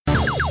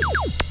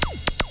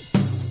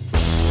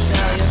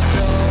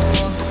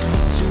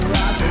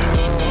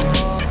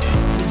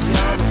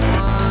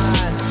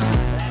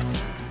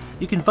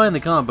can find the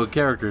comic book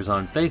characters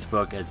on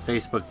Facebook at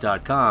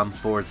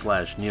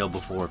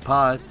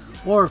facebook.com/KneelBeforePod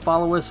or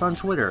follow us on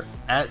Twitter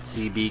at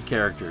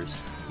CBCharacters.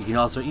 You can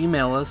also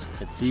email us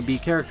at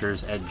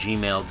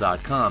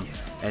cbcharacters@gmail.com.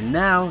 And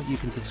now you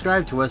can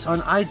subscribe to us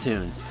on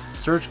iTunes.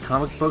 Search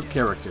Comic Book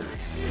Characters.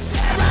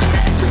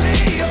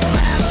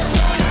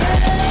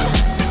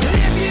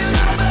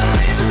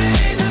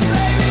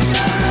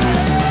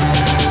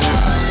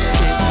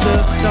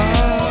 The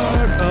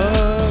start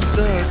of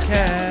the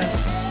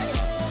cast,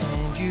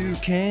 and you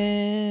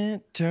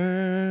can't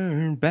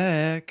turn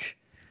back.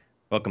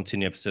 Welcome to a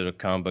new episode of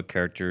Comic Book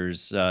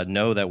Characters.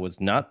 No, that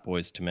was not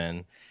Boys to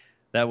Men.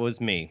 That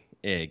was me,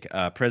 Ig,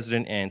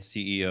 President and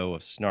CEO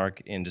of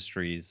Snark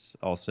Industries,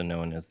 also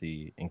known as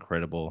the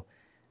incredible,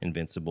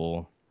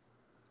 invincible,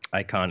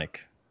 iconic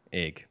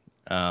Ig.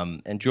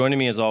 And joining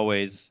me, as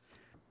always,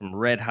 from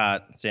red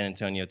hot San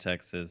Antonio,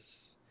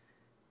 Texas,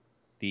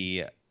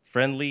 the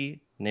friendly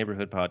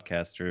neighborhood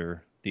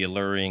podcaster, the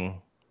alluring,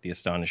 the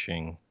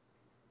astonishing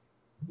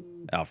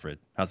Alfred.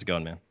 How's it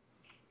going, man?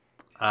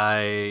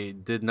 I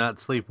did not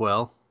sleep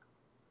well,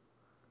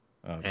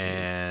 Oh,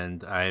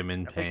 and I am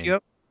in pain. Wake you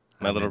up?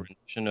 My little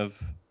rendition of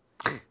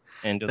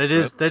end of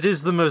that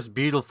is the most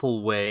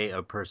beautiful way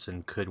a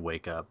person could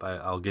wake up.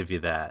 I'll give you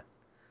that.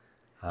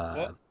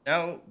 Well,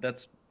 now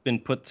that's been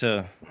put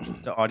to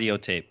audio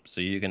tape,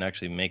 so you can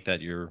actually make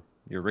that your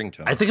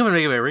ringtone. I think I'm gonna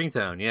make it my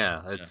ringtone.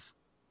 Yeah,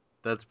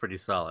 that's pretty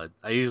solid.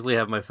 I usually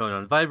have my phone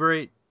on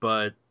vibrate,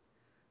 but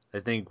I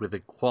think with a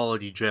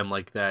quality gem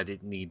like that,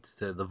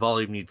 the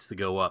volume needs to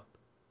go up.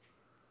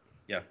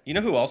 Yeah, you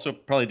know who also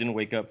probably didn't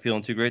wake up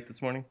feeling too great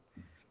this morning?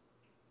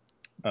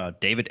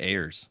 David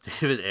Ayers.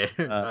 David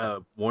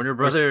Ayers, Warner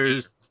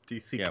Brothers,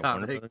 DC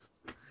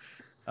Comics.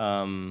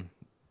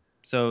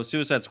 So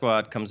Suicide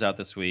Squad comes out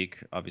this week.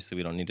 Obviously,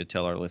 we don't need to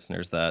tell our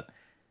listeners that.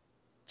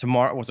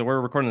 Tomorrow, so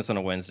we're recording this on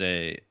a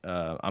Wednesday.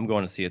 I'm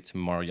going to see it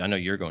tomorrow. I know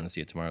you're going to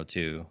see it tomorrow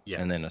too.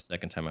 Yeah. And then a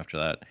second time after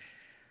that.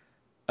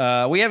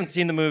 We haven't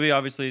seen the movie,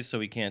 obviously, so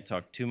we can't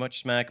talk too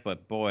much smack.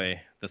 But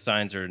boy, the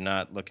signs are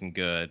not looking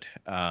good.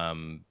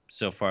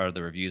 So far,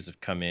 the reviews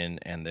have come in,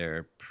 and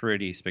they're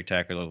pretty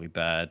spectacularly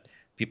bad.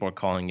 People are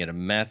calling it a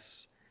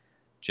mess.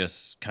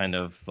 Just kind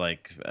of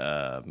like,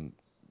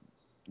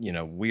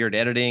 weird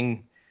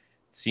editing.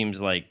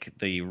 Seems like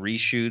the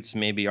reshoots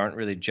maybe aren't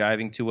really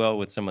jiving too well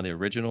with some of the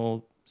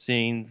original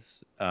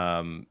scenes.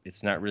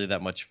 It's not really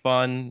that much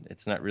fun.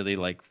 It's not really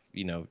like,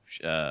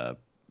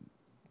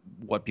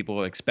 what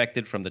people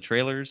expected from the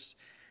trailers.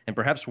 And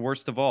perhaps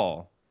worst of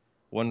all,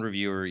 one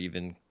reviewer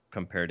even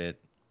compared it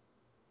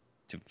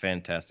to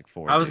Fantastic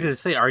Four. I was going to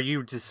say, are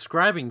you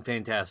describing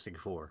Fantastic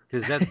Four?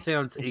 Because that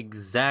sounds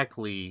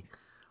exactly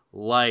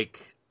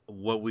like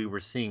what we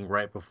were seeing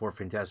right before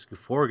Fantastic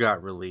Four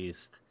got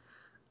released.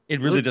 It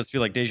really does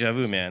feel like deja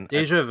vu, man.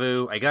 Deja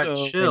vu. I got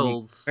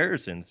chills.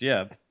 Comparisons,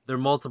 yeah. They're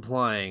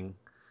multiplying.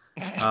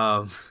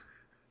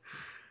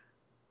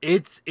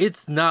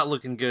 It's not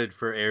looking good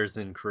for Ayers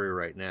and crew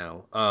right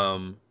now.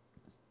 I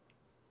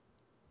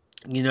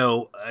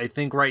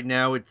think right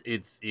now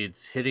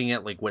it's hitting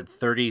at like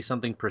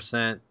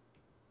 30-something%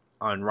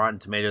 on Rotten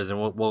Tomatoes,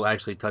 and we'll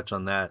actually touch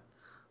on that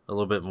a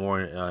little bit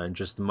more in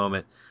just a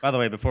moment. By the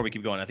way, before we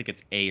keep going, I think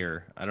it's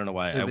Ayer. I don't know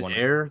why I want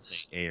to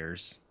say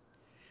Ayers.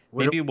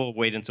 Maybe we'll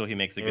wait until he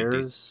makes a good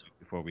decent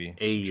before we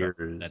subtract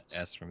that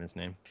S from his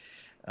name.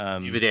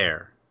 David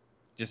Ayer.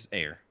 Just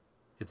Ayer.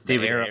 It's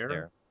David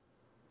Ayer?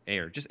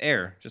 Ayer. Just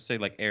Ayer. Just say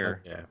like Ayer.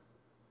 Okay.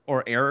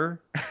 Or Error.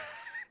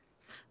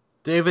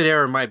 David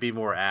Ayer might be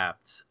more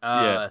apt.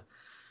 Yeah.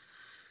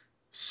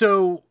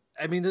 So,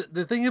 I mean,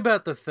 the thing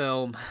about the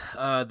film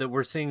that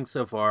we're seeing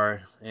so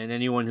far, and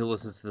anyone who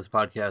listens to this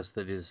podcast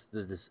that is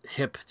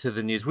hip to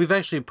the news, we've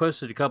actually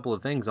posted a couple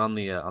of things on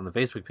the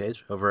Facebook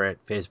page over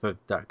at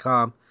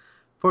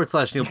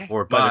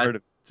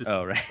facebook.com/KneelBeforePod. Just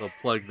a little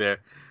plug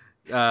there.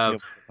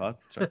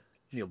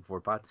 Kneel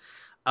Before Pod.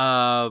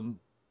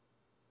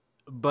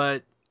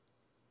 But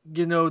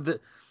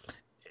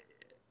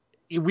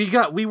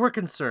we were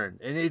concerned,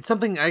 and it's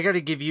something I got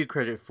to give you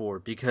credit for,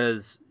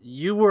 because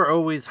you were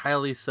always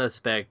highly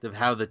suspect of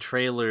how the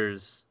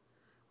trailers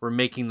were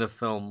making the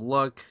film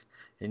look,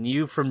 and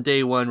you from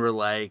day one were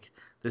like,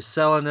 they're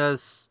selling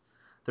us,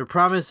 they're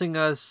promising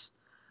us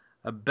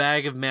a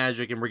bag of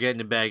magic, and we're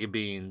getting a bag of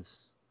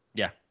beans.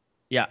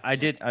 Yeah, I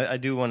did. I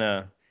do want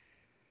to,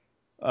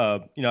 I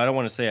don't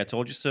want to say I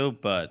told you so,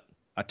 but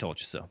I told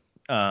you so.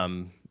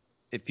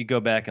 If you go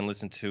back and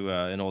listen to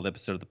an old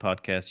episode of the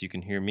podcast, you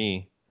can hear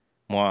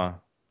moi,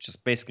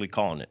 just basically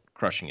calling it,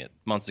 crushing it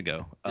months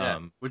ago. Yeah,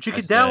 which you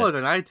can download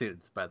on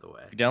iTunes, by the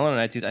way. You download on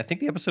iTunes. I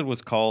think the episode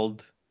was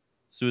called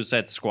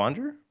Suicide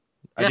Squander.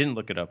 Yeah. I didn't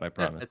look it up, I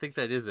promise. I think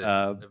that is it.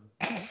 I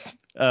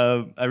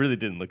really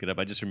didn't look it up.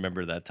 I just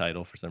remember that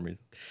title for some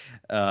reason.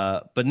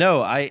 But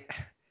no, I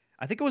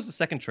think it was the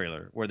second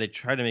trailer where they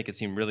tried to make it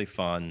seem really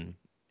fun,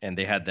 and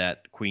they had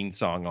that Queen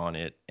song on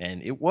it,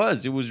 and it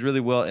was really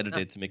well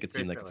edited to make it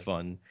seem like a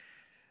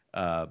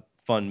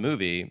fun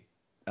movie.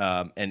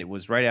 And it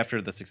was right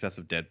after the success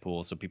of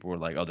Deadpool, so people were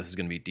like, "Oh, this is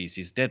going to be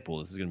DC's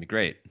Deadpool. This is going to be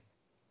great."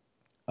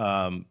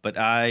 But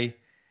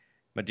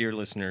my dear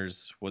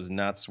listeners, was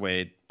not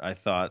swayed. I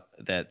thought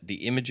that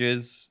the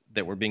images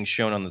that were being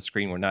shown on the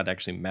screen were not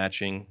actually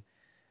matching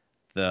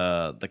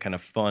the kind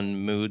of fun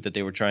mood that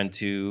they were trying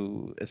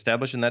to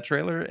establish in that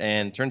trailer.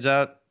 And turns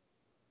out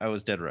I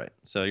was dead right.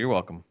 So you're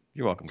welcome.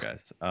 You're welcome,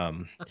 guys.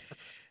 I'm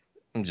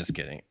just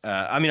kidding.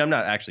 I mean, I'm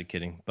not actually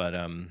kidding, but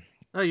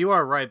No, you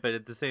are right, but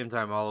at the same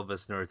time, all of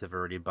us nerds have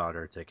already bought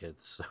our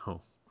tickets,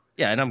 so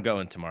yeah, and I'm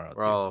going tomorrow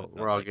we're too. So all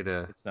we're all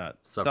gonna it's not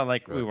suffer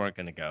like through we it. weren't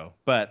gonna go.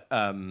 But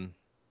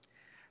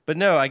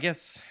no, I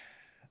guess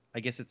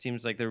it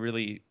seems like there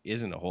really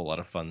isn't a whole lot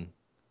of fun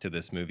to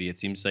this movie. It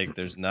seems like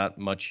there's not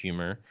much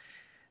humor.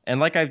 And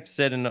like I've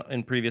said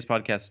in previous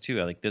podcasts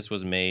too, like this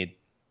was made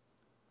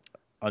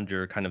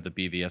under kind of the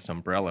BVS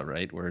umbrella,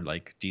 right? Where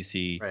like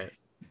DC Right.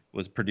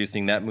 was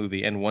producing that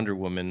movie and Wonder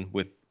Woman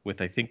with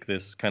I think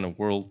this kind of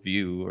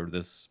worldview or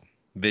this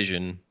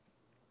vision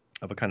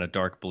of a kind of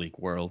dark, bleak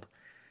world.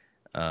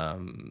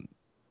 Um,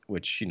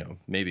 which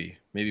maybe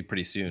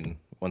pretty soon,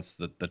 once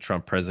the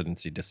Trump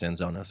presidency descends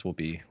on us, will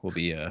be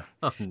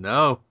Oh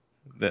no.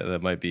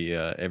 that might be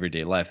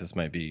everyday life. This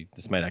might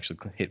actually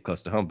hit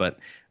close to home,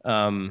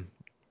 um,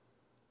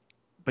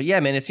 but yeah,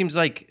 man, it seems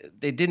like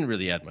they didn't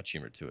really add much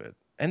humor to it,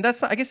 and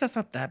I guess that's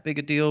not that big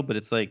a deal, but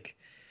it's like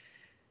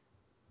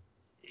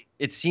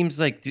it seems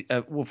like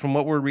well, from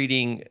what we're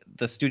reading,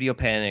 the studio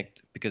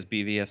panicked because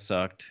BVS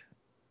sucked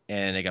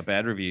and they got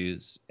bad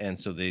reviews, and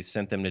so they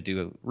sent them to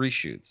do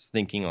reshoots,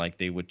 thinking like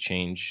they would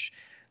change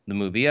the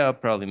movie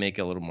up, probably make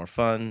it a little more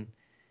fun.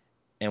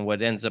 And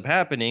what ends up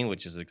happening,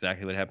 which is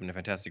exactly what happened in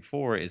Fantastic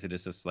Four, is it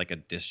is just like a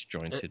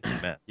disjointed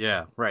mess.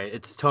 Yeah, right.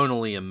 It's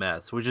totally a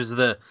mess, which is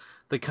the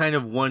kind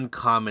of one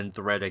common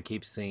thread I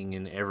keep seeing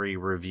in every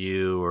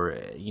review or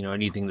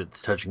anything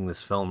that's touching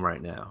this film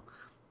right now,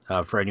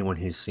 for anyone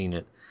who's seen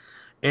it.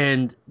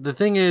 And the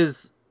thing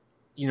is,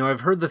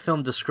 I've heard the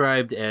film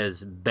described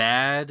as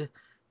bad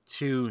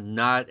to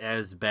not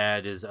as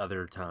bad as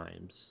other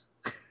times.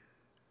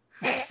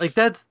 Like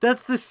that's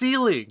the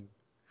ceiling.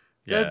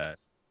 Yeah,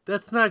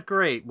 That's not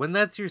great. When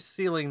that's your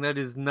ceiling, that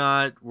is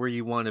not where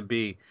you want to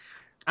be.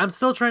 I'm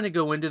still trying to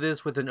go into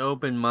this with an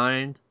open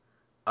mind.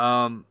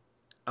 Um,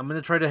 I'm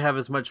gonna try to have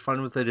as much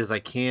fun with it as I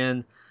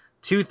can.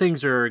 Two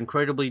things are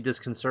incredibly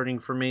disconcerting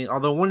for me,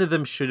 although one of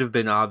them should have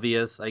been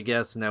obvious, I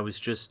guess, and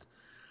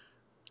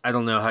I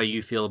don't know how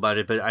you feel about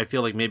it, but I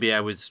feel like maybe I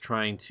was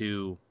trying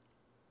to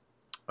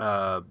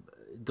uh,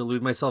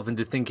 delude myself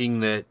into thinking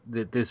that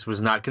this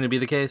was not going to be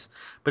the case.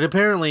 But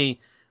apparently,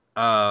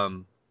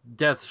 um,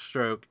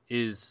 Deathstroke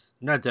is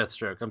not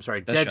Deathstroke. I'm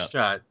sorry, that's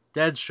shot.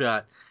 Deadshot.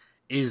 Deadshot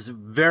is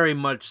very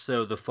much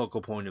so the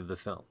focal point of the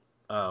film.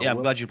 Yeah, I'm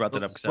glad you brought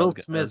that up because Will I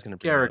was Smith's going to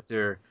bring that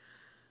character,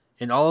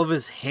 in all of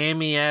his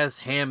hammy ass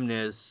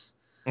hamness,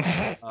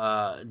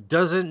 up.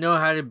 doesn't know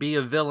how to be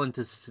a villain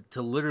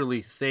to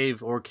literally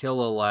save or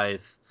kill a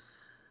life.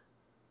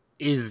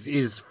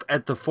 Is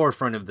at the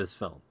forefront of this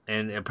film,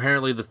 and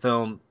apparently the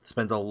film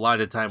spends a lot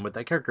of time with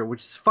that character,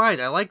 which is fine.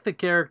 I like the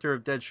character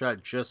of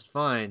Deadshot just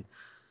fine,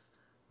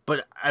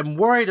 but I'm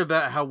worried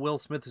about how Will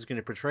Smith is going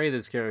to portray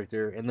this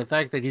character, and the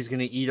fact that he's going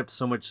to eat up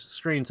so much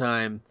screen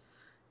time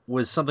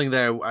was something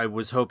that I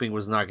was hoping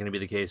was not going to be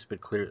the case, but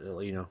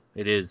clearly,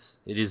 it is.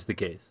 It is the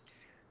case.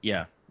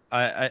 Yeah,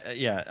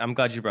 yeah, I'm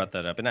glad you brought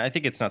that up, and I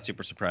think it's not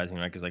super surprising,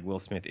 right? Because like Will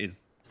Smith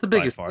is It's the by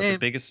biggest far the name.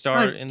 biggest Right,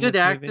 star he's a in good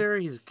this movie, actor.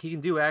 He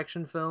can do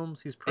action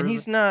films. He's and proven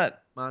he's not. I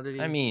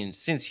commodity. mean,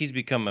 since he's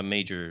become a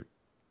major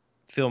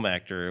film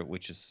actor,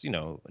 which is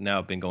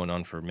now been going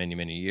on for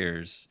many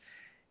years,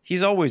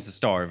 he's always the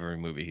star of every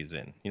movie he's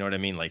in. You know what I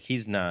mean? Like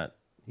he's not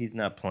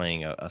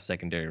playing a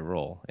secondary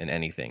role in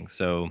anything.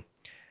 So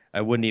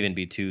I wouldn't even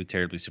be too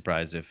terribly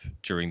surprised if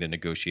during the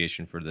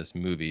negotiation for this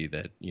movie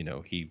that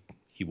he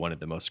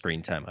wanted the most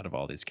screen time out of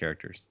all these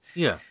characters.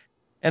 Yeah.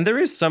 And there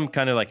is some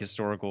kind of like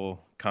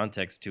historical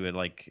context to it,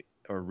 like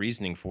or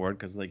reasoning for it,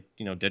 because like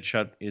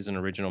Deadshot is an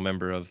original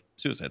member of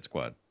Suicide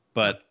Squad,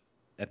 but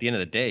at the end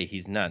of the day,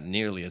 he's not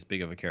nearly as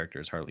big of a character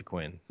as Harley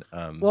Quinn.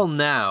 Well,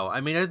 now,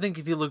 I mean, I think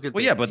if you look at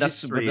Well, the yeah,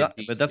 history of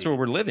but that's where DC,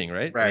 we're living,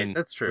 right? I right? mean,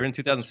 That's we're true. in That's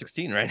true.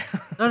 2016, right?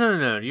 No, no,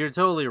 no, no. You're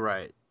totally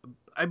right.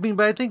 I mean,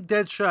 but I think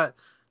Deadshot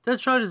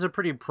is a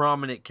pretty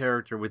prominent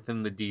character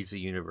within the DC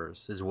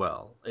universe as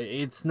well.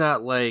 It's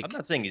not I'm like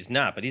not saying he's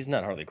not, but he's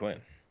not Harley Quinn.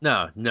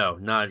 no, no,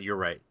 not. You're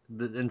right.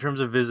 In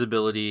terms of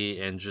visibility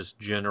and just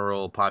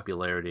general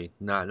popularity,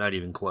 not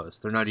even close.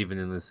 They're not even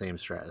in the same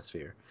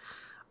stratosphere.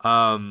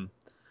 Um,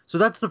 so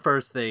that's the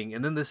first thing,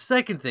 and then the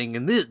second thing,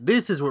 and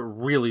this is what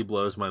really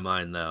blows my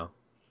mind though,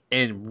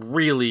 and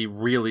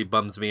really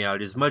bums me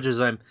out. As much as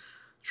I'm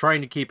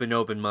trying to keep an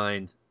open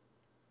mind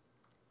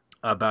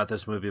about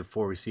this movie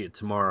before we see it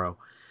tomorrow,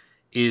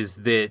 is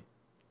that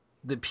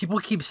people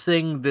keep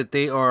saying that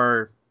they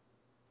are,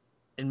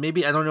 and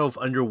maybe I don't know if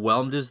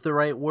underwhelmed is the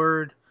right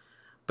word,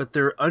 but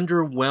they're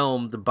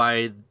underwhelmed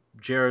by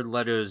Jared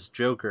Leto's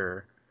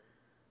Joker.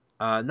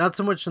 Not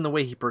so much in the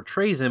way he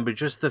portrays him, but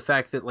just the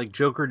fact that like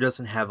Joker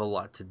doesn't have a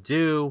lot to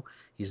do.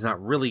 He's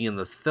not really in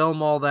the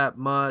film all that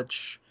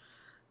much,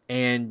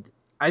 and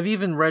I've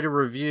even read a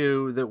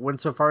review that went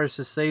so far as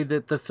to say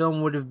that the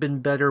film would have been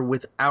better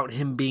without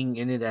him being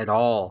in it at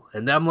all.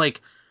 And I'm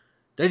like,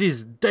 that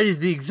is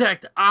the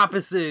exact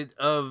opposite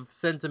of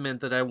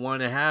sentiment that I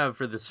want to have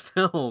for this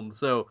film.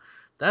 So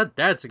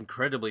that's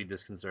incredibly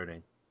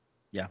disconcerting.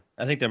 Yeah,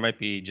 I think there might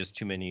be just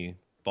too many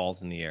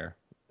balls in the air,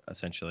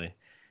 essentially.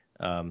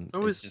 It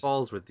always It's just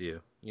falls with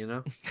you, you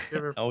know? You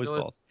ever always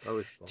realize? balls.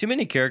 Always falls. Too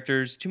many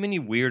characters, too many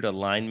weird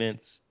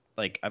alignments.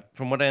 Like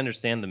from what I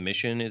understand, the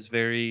mission is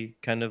very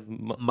kind of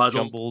Muddled,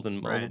 jumbled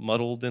and right?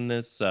 muddled in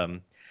this.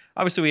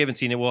 Obviously, we haven't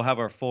seen it. We'll have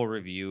our full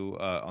review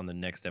on the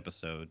next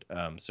episode.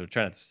 So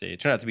try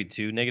not to be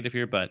too negative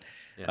here, but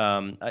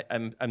Yeah.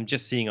 I'm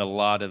just seeing a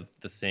lot of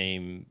the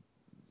same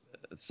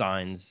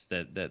signs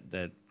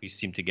that we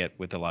seem to get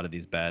with a lot of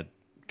these bad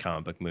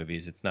comic book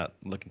movies. It's not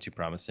looking too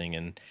promising,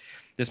 and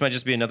this might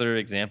just be another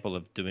example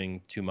of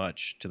doing too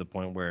much to the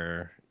point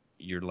where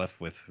you're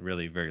left with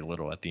really very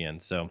little at the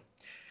end. So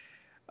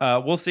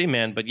we'll see,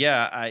 man. But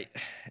yeah,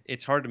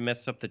 it's hard to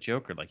mess up the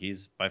Joker. Like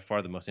he's by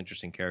far the most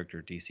interesting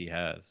character DC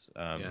has.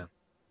 Yeah.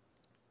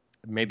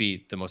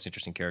 Maybe the most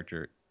interesting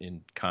character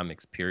in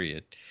comics,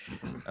 period.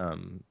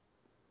 Um,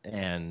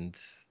 and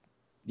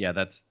yeah,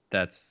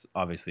 that's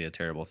obviously a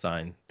terrible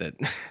sign that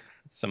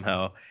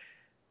somehow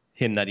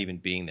him not even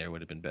being there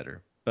would have been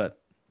better. But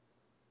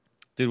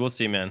dude, we'll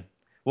see, man.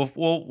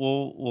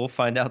 We'll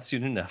find out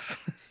soon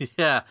enough.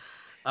 Yeah.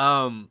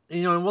 And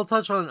we'll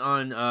touch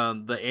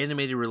on the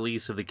animated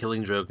release of The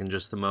Killing Joke in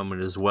just a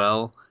moment as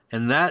well.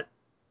 And that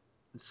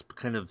is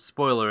kind of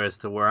spoiler as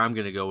to where I'm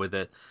going to go with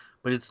it.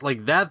 But it's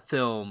like that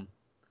film,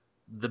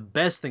 the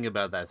best thing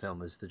about that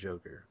film is the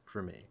Joker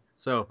for me.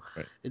 So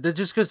Right. that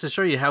just goes to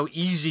show you how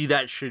easy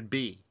that should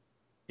be.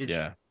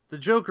 Yeah. The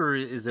Joker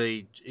is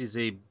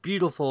a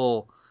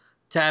beautiful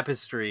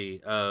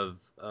tapestry of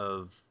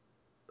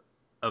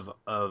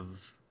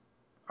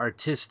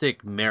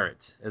artistic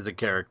merit as a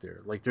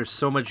character. Like there's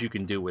so much you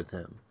can do with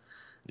him,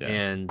 Yeah.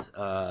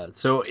 and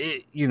so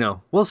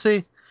we'll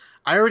see.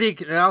 I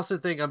also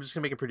think I'm just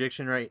gonna make a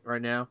prediction right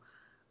now.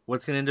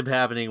 What's gonna end up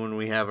happening when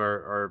we have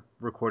our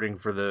recording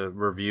for the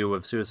review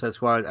of Suicide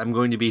Squad? I'm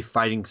going to be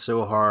fighting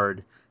so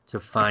hard to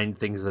find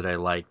things that I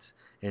liked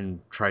and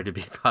try to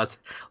be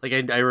positive. Like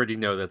I already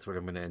know that's what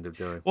I'm gonna end up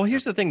doing. Well,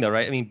 here's the thing, though,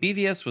 right? I mean,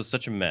 BVS was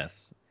such a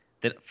mess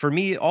that for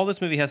me, all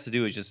this movie has to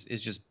do is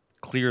just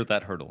clear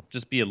that hurdle.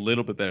 Just be a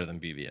little bit better than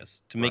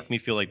BVS to make Right. me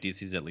feel like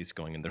DC's at least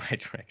going in the right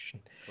direction.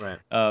 Right.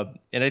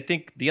 And I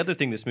think the other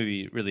thing this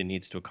movie really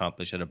needs to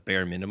accomplish at a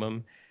bare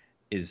minimum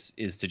is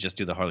to just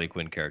do the Harley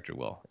Quinn character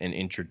well and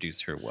introduce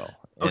her well.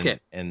 Okay.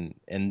 And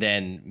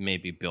then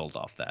maybe build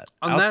off that.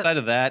 On that, Outside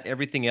of that,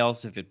 everything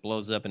else, if it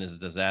blows up and is a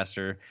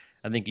disaster,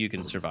 I think you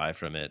can survive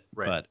from it.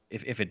 Right. But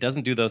if it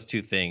doesn't do those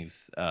two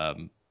things,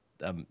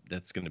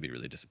 that's going to be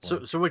really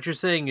disappointing. so what you're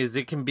saying is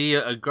it can be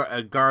a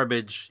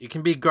garbage. It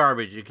can be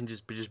garbage. It can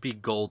just be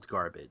gold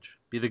garbage.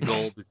 Be the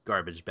gold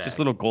garbage bag. Just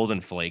little golden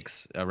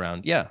flakes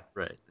around. Yeah.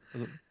 Right.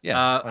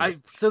 Yeah.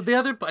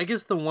 I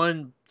guess the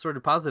one sort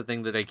of positive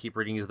thing that I keep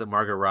reading is that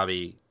Margot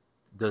Robbie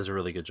does a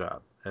really good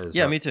job as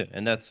Yeah, Robbie. me too.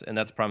 And that's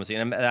promising.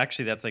 And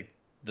actually, that's like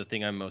the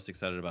thing I'm most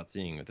excited about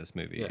seeing with this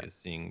movie Yeah. is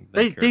seeing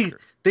that They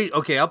character.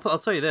 okay. I'll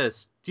tell you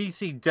this: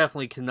 DC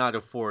definitely cannot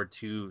afford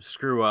to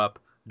screw up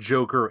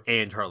Joker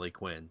and Harley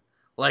Quinn.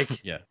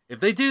 Like, Yeah. if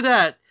they do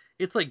that,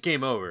 it's like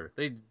game over.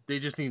 They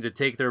just need to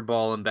take their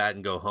ball and bat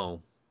and go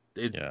home.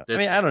 Yeah. I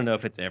mean, I don't know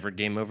if it's ever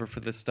game over for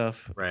this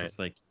stuff. Right. Because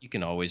like you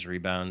can always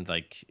rebound.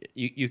 Like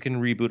you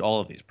can reboot all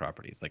of these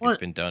properties. Like Well, it's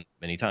been done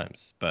many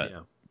times. But yeah.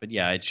 but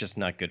yeah, it's just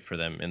not good for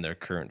them in their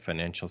current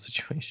financial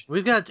situation.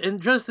 We've got in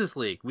Justice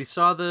League. We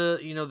saw the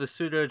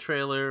pseudo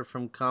trailer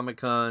from Comic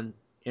Con,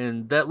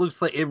 and that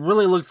looks like it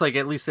really looks like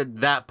at least at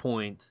that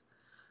point,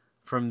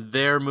 from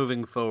there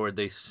moving forward,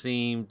 they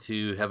seem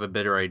to have a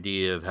better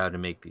idea of how to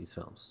make these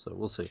films. So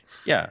we'll see.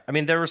 Yeah. I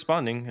mean, they're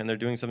responding and they're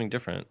doing something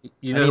different.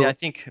 You I know, mean, I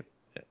think.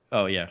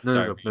 Oh yeah. no,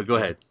 Sorry. no, no, no, go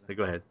ahead.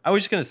 Go ahead. I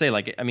was just gonna say,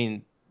 like, I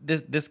mean,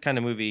 this kind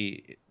of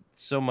movie,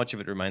 so much of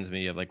it reminds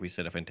me of, like we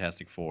said, a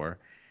Fantastic Four.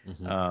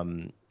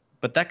 Mhm.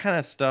 But that kind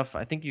of stuff,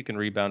 I think you can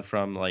rebound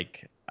from.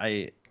 Like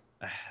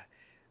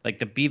like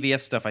the BVS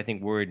stuff, I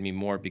think worried me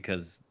more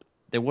because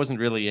there wasn't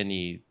really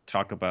any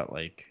talk about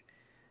like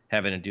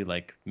having to do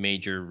like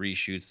major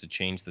reshoots to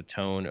change the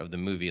tone of the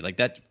movie. Like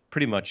that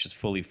pretty much just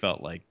fully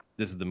felt like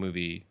this is the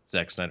movie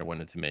Zack Snyder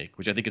wanted to make,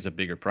 which I think is a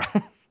bigger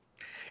problem.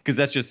 Because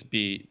that's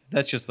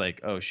just like,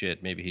 oh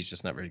shit, maybe he's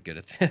just not very good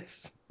at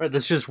this. Right,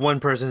 that's just one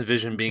person's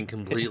vision being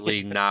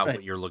completely not Right.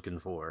 what you're looking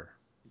for.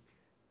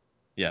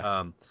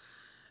 Yeah.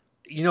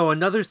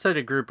 Another set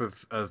of group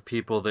of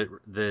people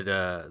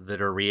that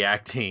are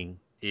reacting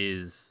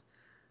is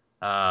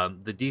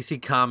the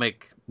DC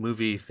comic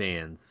movie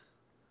fans,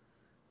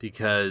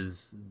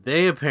 because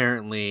they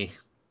apparently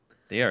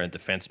They are in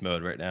defense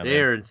mode right now. they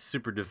Man. are in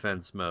super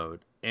defense mode.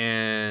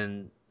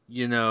 And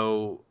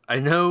I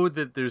know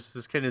that there's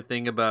this kind of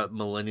thing about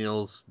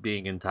millennials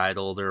being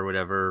entitled or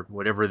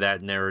whatever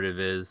that narrative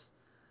is.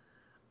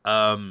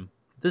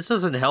 This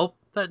doesn't help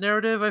that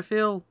narrative. I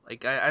feel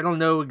like I don't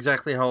know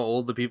exactly how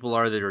old the people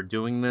are that are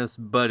doing this,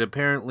 but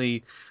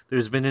apparently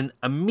there's been an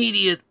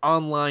immediate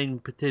online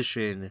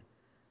petition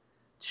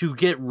to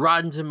get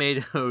Rotten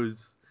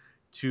Tomatoes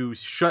to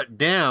shut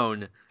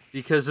down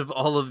because of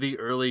all of the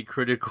early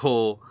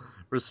critical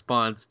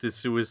response to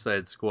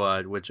Suicide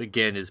Squad, which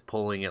again is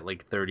polling at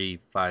like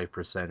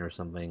 35% or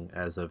something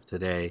as of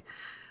today.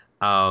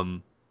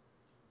 Um,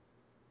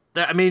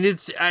 I mean,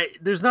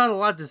 there's not a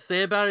lot to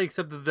say about it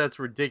except that that's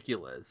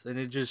ridiculous, and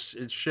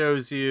it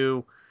shows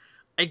you.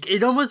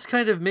 It almost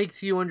kind of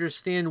makes you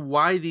understand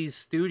why these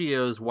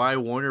studios, why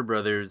Warner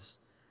Brothers,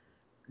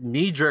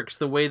 knee jerks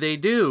the way they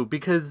do,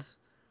 because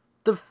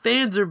the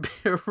fans are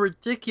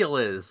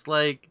ridiculous.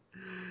 Like,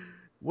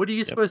 what are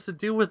you Yep. supposed to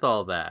do with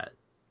all that?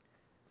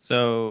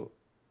 So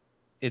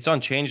it's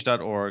on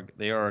change.org.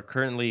 They are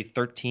currently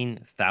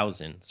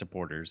 13,000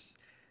 supporters,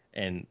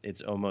 and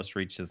it's almost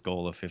reached its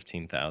goal of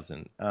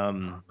 15,000.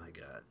 Oh my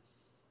god!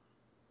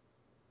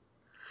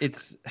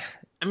 It's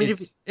I mean, if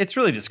it's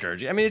really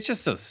discouraging. I mean, it's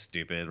just so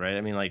stupid, right?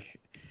 I mean, like,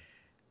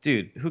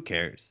 dude, who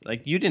cares?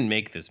 Like, you didn't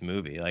make this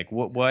movie. Like,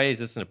 what? Why is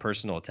this a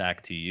personal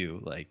attack to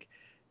you? Like,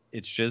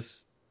 it's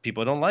just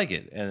people don't like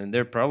it, and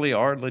there probably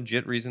are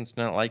legit reasons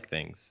to not like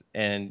things.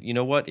 And you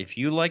know what? If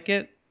you like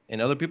it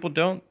and other people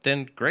don't,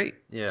 then great,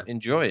 yeah,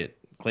 enjoy it,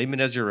 claim it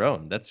as your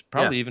own. That's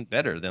yeah, probably even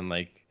better than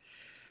like,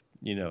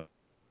 you know,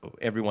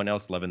 everyone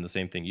else loving the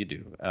same thing you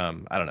do.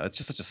 I don't know. It's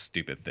just such a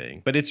stupid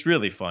thing, but it's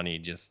really funny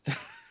just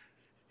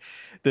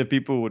that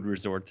people would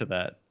resort to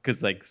that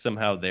because like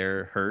somehow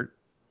they're hurt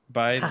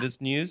by yeah,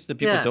 this news that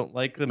people yeah. don't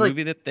like the It's like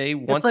movie that they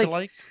it's want to like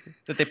like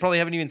that they probably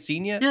haven't even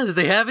seen yet. yeah, that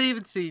they haven't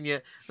even seen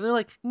yet, and they're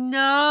like,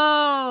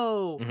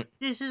 "No, Mhm.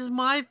 this is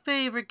my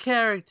favorite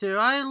character.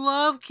 I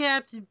love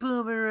Captain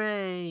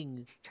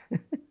Boomerang.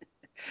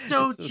 It's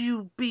so Don't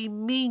you be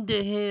mean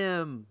to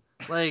him."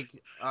 Like,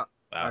 all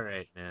wow.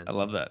 right, man. I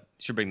love that.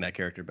 You should bring that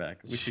character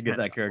back. We should Yeah, give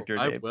that character a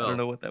I name. I don't will.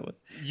 know what that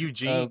was. Uh,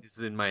 Eugene's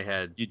in my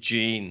head.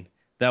 Eugene.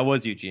 That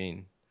was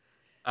Eugene.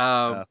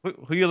 Um, Who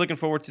are you looking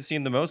forward to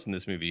seeing the most in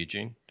this movie,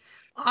 Eugene?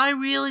 I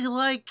really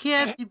like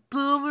Captain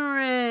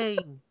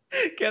Boomerang.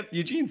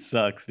 Eugene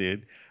sucks,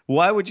 dude.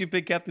 Why would you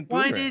pick Captain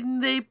Why Boomerang? didn't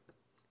they?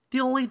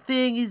 The only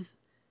thing is,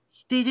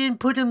 they didn't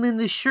put him in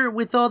the shirt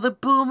with all the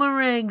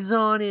boomerangs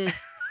on it.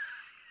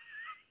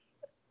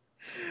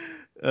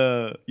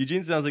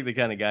 Eugene sounds like the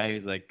kind of guy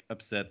who's like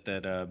upset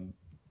that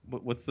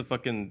what's the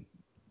fucking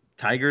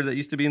tiger that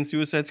used to be in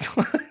Suicide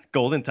Squad?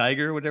 Golden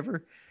Tiger or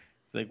whatever.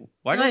 It's like,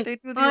 why didn't they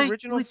do the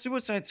original Like,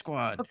 Suicide a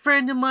Squad?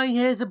 friend of mine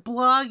has a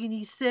blog, and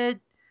he said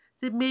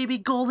that maybe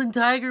Golden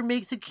Tiger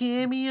makes a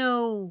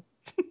cameo.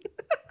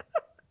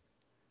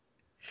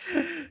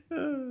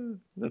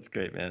 That's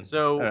great, man. All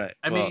So, right.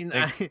 I Well, mean,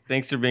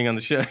 thanks for being on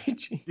the show,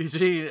 Eugene.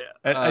 Eugene,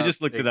 I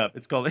just looked hey, it up.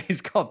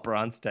 He's called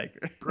Bronze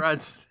Tiger.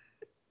 Bronze.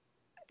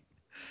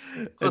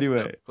 Close enough.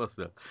 Anyway, Close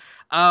enough.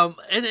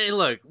 And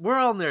look, we're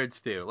all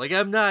nerds too. Like,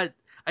 I'm not.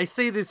 I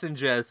say this in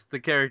jest. The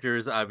character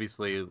is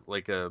obviously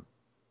like a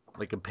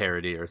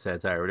parody or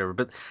satire or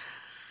whatever.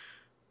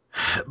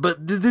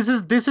 But this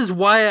is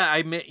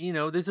why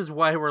this is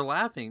why we're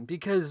laughing,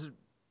 because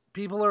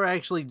people are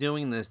actually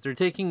doing this. They're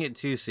taking it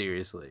too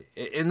seriously,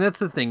 and that's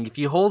the thing. If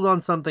you hold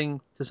on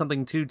something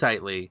too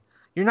tightly,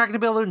 you're not going to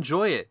be able to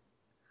enjoy it.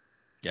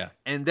 yeah.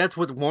 And that's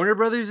what Warner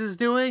Brothers is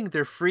doing.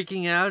 They're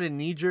freaking out and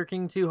knee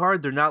jerking too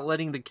hard. They're not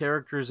letting the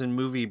characters in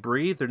movie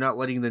breathe. They're not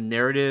letting the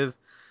narrative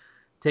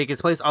take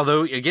its place.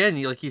 Although,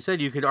 again, like you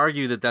said, you could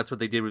argue that that's what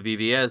they did with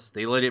BVS.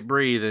 They let it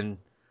breathe, and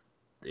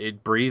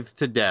it breathes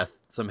to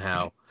death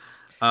somehow.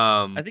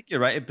 I think you're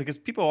right because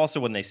people also,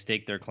 when they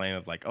stake their claim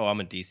of like, oh, I'm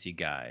a DC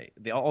guy,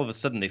 they all of a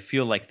sudden they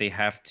feel like they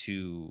have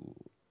to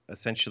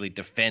essentially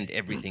defend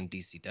everything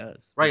DC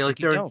does. But Right, it's like like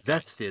you they're don't,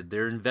 guys. invested.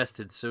 They're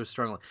invested so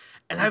strongly.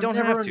 And You I've don't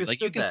never have to. Like,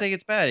 you understood can that. say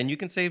it's bad, and you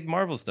can say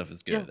Marvel stuff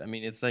is Yeah, good. I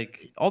mean, it's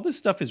like all this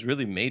stuff is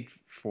really made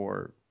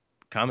for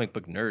comic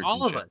book nerds all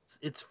and of shit. us.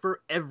 It's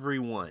for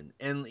everyone.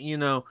 And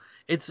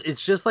it's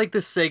just like the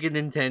Sega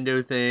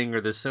Nintendo thing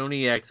or the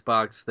Sony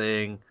Xbox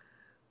thing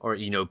or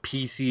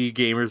PC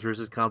gamers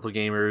versus console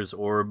gamers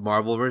or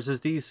Marvel versus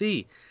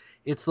DC.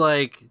 It's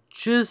like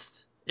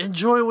just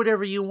enjoy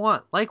whatever you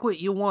want. Like what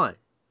you want.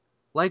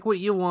 Like what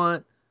you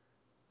want.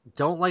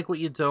 Don't like what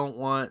you don't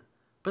want.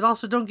 But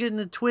also don't get in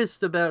a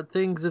twist about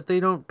things if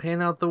they don't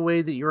pan out the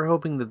way that you're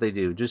hoping that they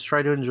do. Just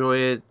try to enjoy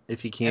it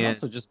if you And can.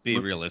 also just be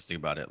realistic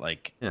about it.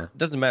 Like, Yeah. it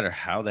doesn't matter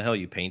how the hell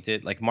you paint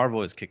it. Like,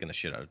 Marvel is kicking the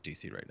shit out of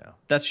DC right now.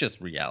 That's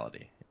just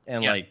reality.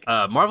 And Yeah. like,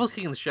 Marvel's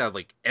kicking the shit out of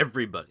like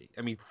everybody.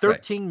 I mean,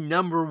 right. 13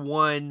 number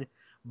one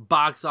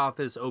box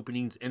office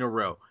openings in a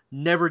row.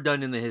 Never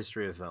done in the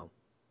history of film.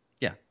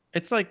 Yeah.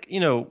 It's like,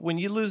 when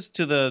you lose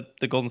to the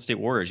Golden State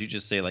Warriors, you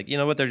just say like, you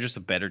know what, they're just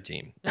a better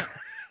team. Yeah.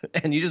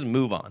 And you just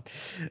move on.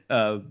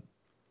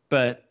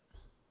 But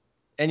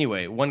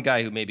anyway, one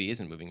guy who maybe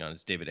isn't moving on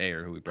is David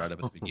Ayer, who we brought up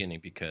at the beginning,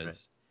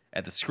 because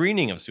at the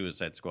screening of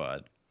Suicide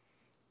Squad,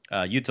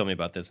 you told me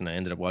about this and I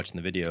ended up watching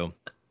the video.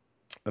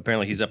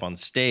 Apparently he's up on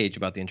stage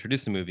about to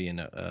introduce the movie, and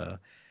a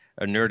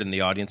nerd in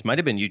the audience, might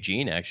have been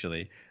Eugene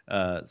actually,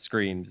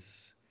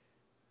 screams,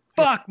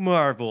 fuck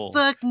Marvel.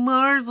 Fuck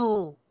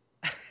Marvel.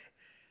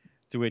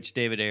 To which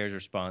David Ayer's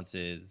response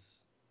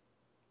is,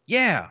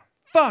 yeah,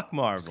 fuck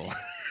Marvel.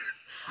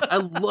 I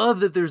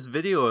love that there's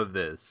video of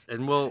this,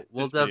 and we'll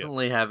There's video.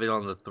 definitely have it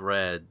on the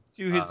thread.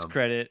 To his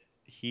credit,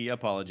 he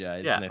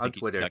apologized, Yeah, and I on think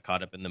he just Twitter. got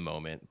caught up in the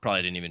moment.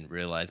 Probably didn't even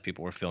realize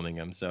people were filming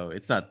him, so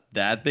it's not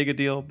that big a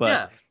deal. But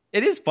Yeah.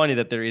 it is funny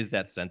that there is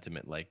that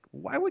sentiment. Like,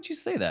 why would you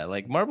say that?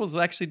 Like, Marvel's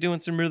actually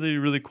doing some really,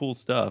 really cool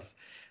stuff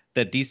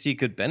that DC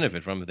could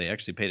benefit from if they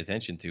actually paid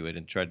attention to it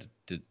and tried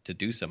to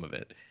do some of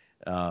it.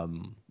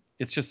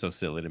 It's just so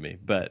silly to me.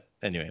 But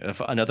anyway,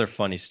 another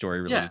funny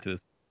story related to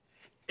this.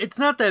 It's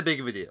not that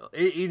big of a deal.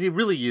 It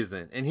really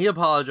isn't. And he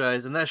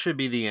apologized, and that should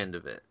be the end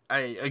of it.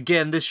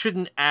 Again, this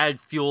shouldn't add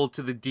fuel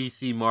to the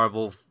DC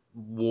Marvel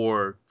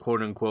war,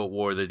 quote unquote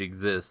war that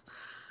exists.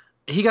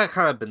 He got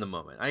caught up in the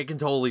moment. I can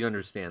totally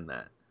understand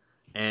that.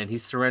 And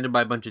he's surrounded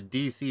by a bunch of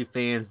DC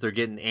fans. They're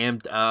getting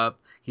amped up.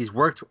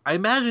 I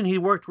imagine he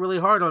worked really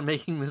hard on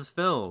making this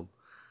film.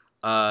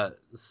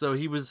 So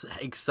he was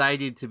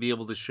excited to be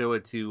able to show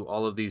it to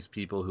all of these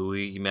people who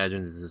he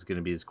imagines is going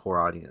to be his core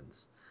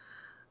audience.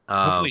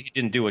 Hopefully, he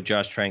didn't do what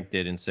Josh Trank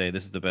did and say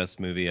this is the best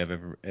movie I've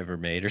ever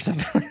made or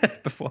something like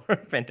that before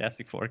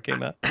Fantastic Four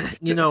came out.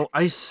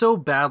 I so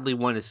badly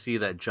want to see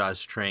that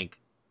Josh Trank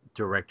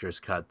director's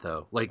cut,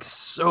 though. Like,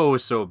 so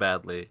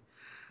badly.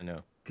 I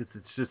know. Because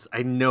it's just,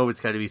 I know it's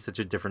got to be such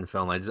a different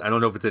film. I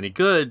don't know if it's any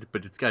good,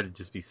 but it's got to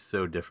just be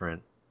so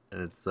different.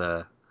 And it's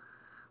one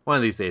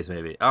of these days,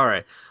 maybe. All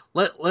right,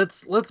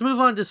 let's move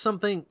on to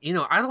something.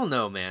 I don't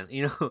know, man.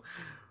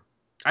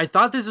 I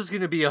thought this was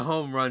going to be a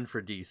home run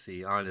for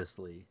DC.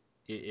 Honestly,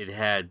 it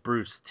had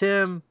Bruce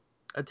Timm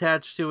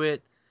attached to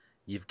it.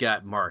 You've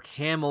got Mark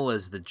Hamill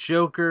as the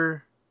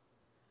Joker.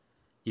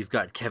 You've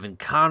got Kevin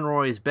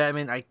Conroy as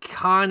Batman.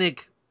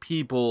 Iconic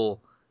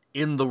people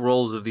in the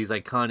roles of these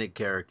iconic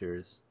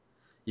characters.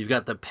 You've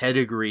got the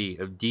pedigree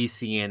of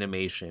DC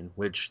animation,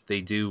 which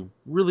they do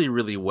really,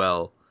 really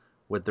well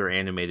with their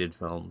animated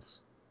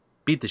films.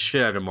 Beat the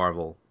shit out of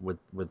Marvel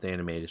with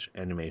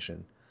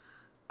animation.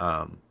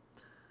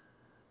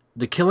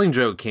 The Killing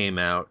Joke came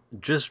out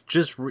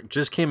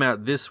just came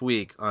out this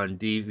week on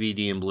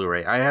DVD and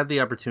Blu-ray. I had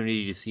the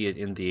opportunity to see it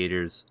in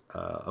theaters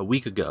a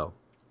week ago,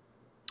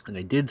 and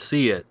I did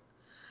see it.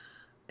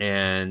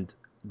 And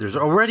there's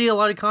already a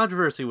lot of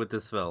controversy with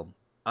this film.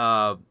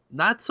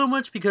 Not so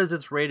much because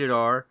it's rated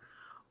R,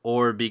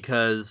 or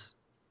because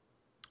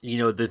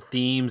the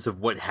themes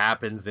of what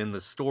happens in the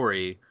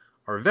story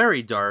are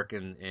very dark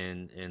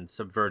and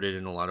subverted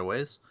in a lot of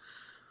ways.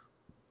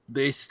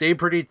 They stay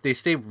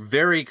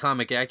very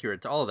comic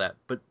accurate to all of that,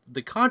 but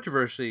the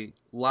controversy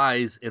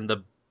lies in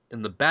the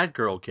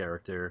Batgirl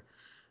character,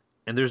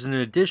 and there's an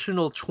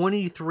additional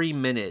 23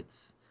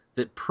 minutes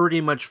that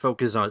pretty much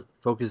focuses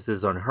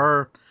on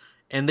her,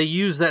 and they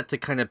use that to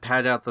kind of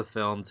pad out the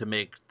film to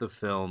make the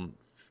film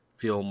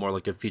feel more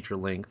like a feature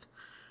length.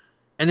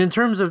 And in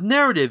terms of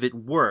narrative, it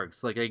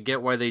works. Like, I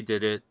get why they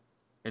did it,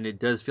 and it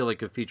does feel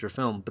like a feature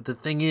film. But the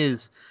thing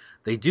is,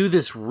 they do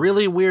this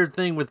really weird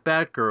thing with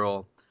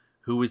Batgirl,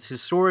 who is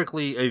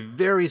historically a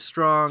very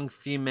strong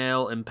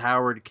female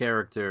empowered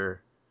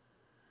character,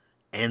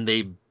 and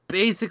they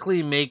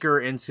basically make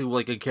her into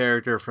like a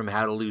character from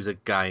How to Lose a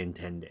Guy in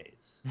 10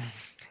 Days.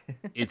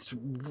 It's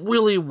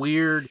really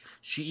weird.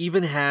 She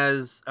even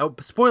has... Oh,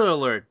 spoiler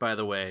alert, by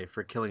the way,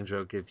 for Killing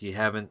Joke, if you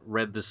haven't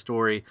read the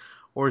story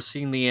or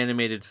seen the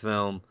animated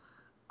film.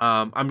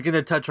 I'm going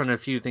to touch on a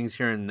few things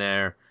here and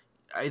there.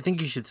 I think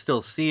you should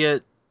still see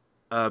it.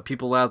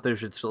 People out there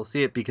should still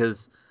see it,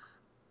 because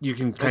you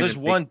can kind there's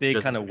of... one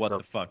big kind of what the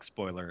fuck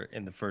spoiler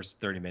in the first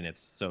 30 minutes.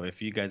 So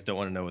if you guys don't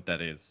want to know what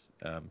that is,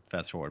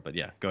 fast forward. But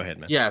yeah, go ahead,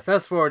 man. Yeah,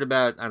 fast forward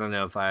about, I don't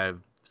know,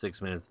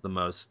 5-6 minutes the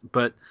most.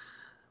 But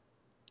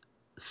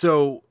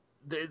so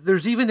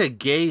there's even a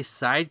gay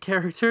side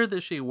character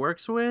that she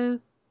works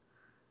with.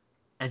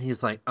 And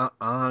he's like,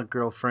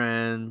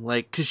 girlfriend.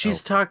 Like, because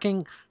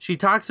she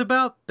talks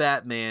about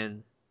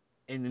Batman.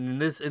 And in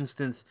this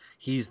instance,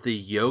 he's the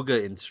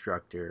yoga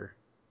instructor.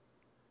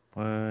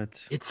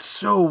 What? It's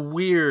so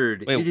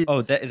weird. Wait,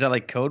 is that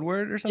like code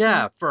word or something?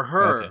 Yeah, for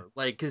her. Okay.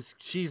 Like, because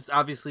she's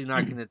obviously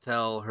not going to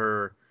tell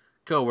her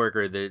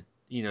coworker that,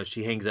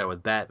 she hangs out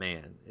with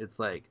Batman. It's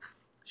like,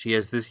 she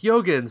has this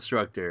yoga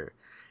instructor,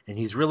 and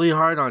he's really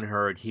hard on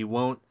her, and he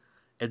won't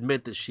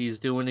admit that she's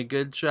doing a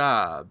good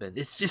job. And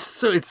it's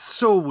just it's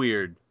so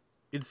weird.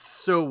 It's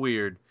so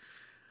weird.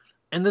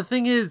 And the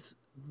thing is,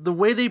 the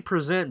way they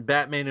present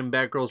Batman and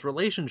Batgirl's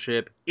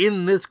relationship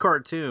in this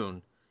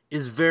cartoon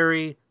is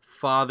very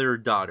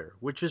father-daughter,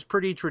 which is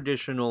pretty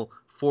traditional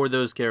for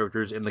those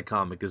characters in the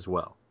comic as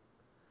well.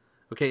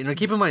 Okay, now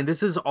keep in mind,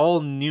 this is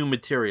all new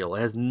material. It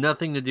has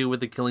nothing to do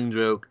with The Killing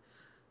Joke,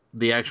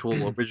 the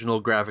actual original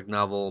graphic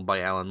novel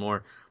by Alan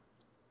Moore.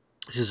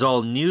 This is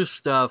all new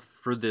stuff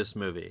for this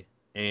movie.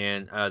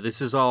 And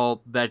this is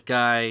all that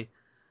guy,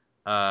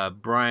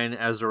 Brian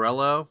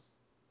Azzarello,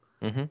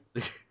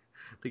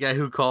 the guy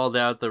who called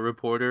out the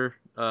reporter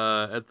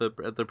at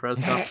the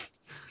press conference.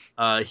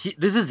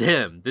 This is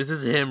him. This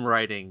is him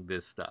writing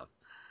this stuff.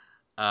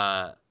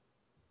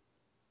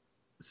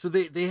 so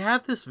they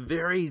have this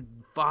very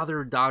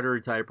father-daughter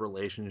type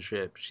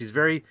relationship. She's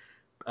very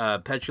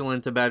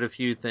petulant about a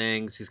few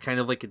things. She's kind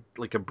of like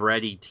a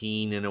bratty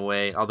teen in a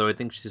way, although I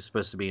think she's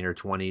supposed to be in her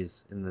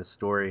 20s in this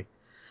story.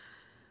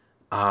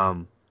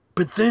 Um,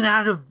 but then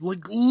out of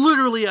like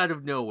literally out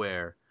of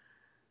nowhere,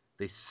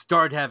 they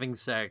start having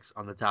sex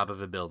on the top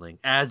of a building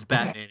as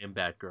Batman and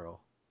Batgirl.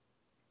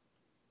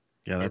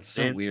 Yeah, And that's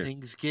so then weird.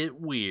 things get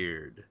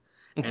weird.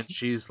 And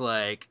she's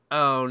like,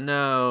 "Oh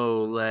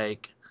no,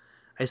 like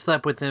I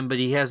slept with him but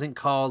he hasn't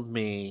called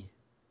me."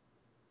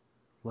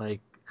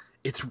 Like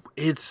it's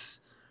it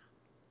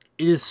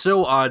is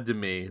so odd to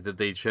me that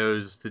they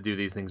chose to do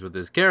these things with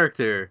this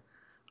character.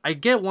 I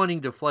get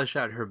wanting to flesh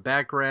out her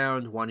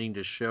background, wanting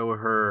to show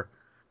her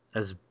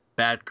as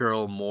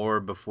Batgirl more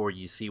before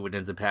you see what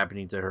ends up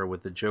happening to her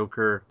with the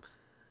Joker.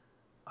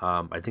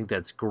 I think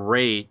that's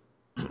great,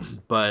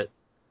 but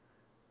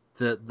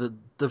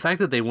the fact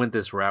that they went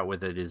this route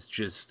with it is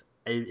just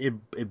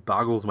it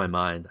boggles my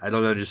mind. I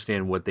don't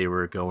understand what they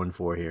were going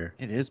for here.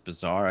 It is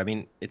bizarre. I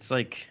mean, it's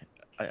like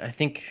I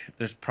think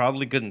there's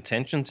probably good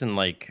intentions and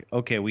like,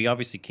 okay, we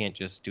obviously can't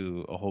just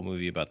do a whole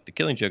movie about the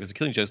Killing Joke because the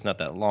Killing Joke's not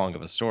that long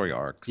of a story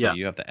arc, so Yeah,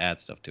 you have to add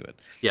stuff to it.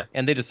 yeah,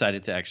 And they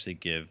decided to actually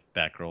give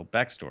Batgirl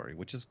backstory,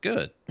 which is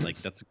good. Like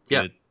that's a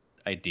yeah. good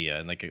idea,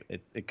 and like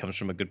it comes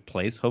from a good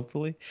place,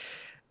 hopefully.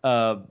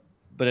 Uh,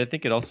 but I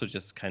think it also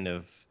just kind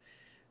of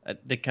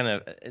they kind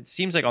of it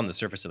seems like on the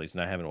surface at least,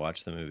 and I haven't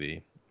watched the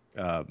movie.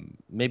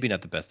 Maybe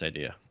not the best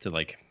idea to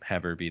like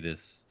have her be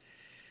this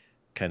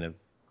kind of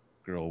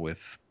girl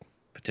with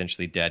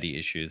potentially daddy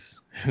issues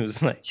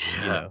who's like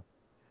Yeah.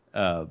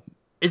 uh,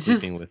 It's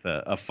sleeping just with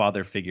a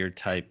father figure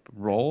type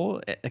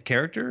role a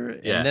character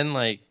and yeah. then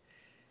like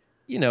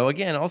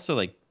again also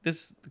like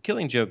this the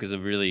Killing Joke is a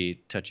really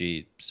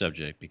touchy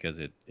subject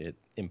because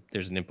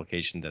there's an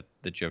implication that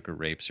the Joker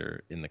rapes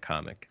her in the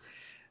comic.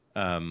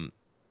 Um,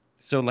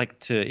 so like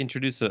to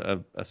introduce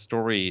a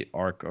story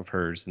arc of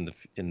hers in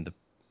the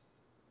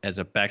as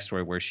a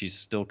backstory where she's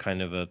still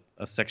kind of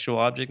a sexual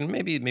object, and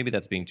maybe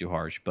that's being too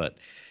harsh, but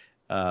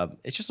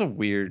it's just a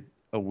weird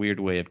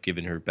way of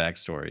giving her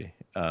backstory.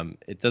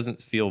 It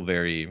doesn't feel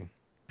very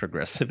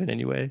progressive in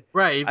any way.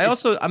 Right. I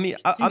also, I mean,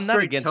 It I'm seems not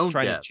very against tone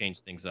trying to deaf. change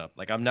things up.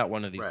 Like, I'm not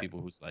one of these Right.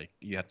 people who's like,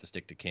 you have to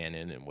stick to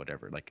canon and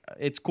whatever. Like,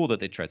 it's cool that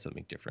they tried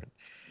something different,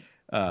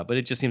 but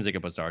it just seems like a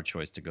bizarre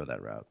choice to go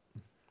that route.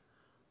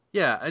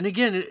 Yeah, and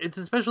again, it's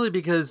especially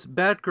because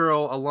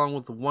Batgirl, along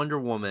with Wonder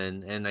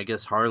Woman and I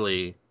guess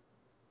Harley,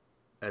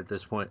 at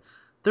this point,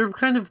 they're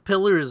kind of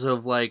pillars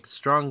of like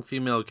strong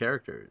female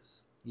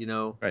characters. You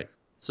know, Right.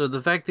 so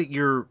the fact that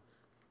you're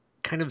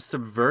kind of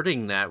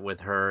subverting that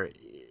with her,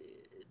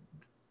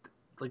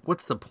 like,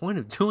 what's the point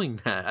of doing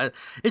that?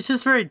 It's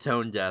just very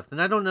tone deaf,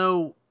 and I don't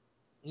know.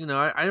 You know,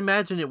 I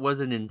imagine it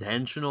wasn't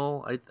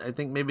intentional. I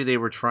think maybe they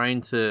were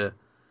trying to,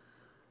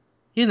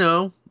 you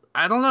know,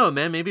 I don't know,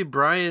 man. Maybe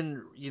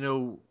Brian,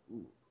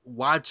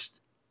 watched,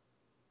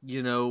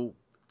 you know,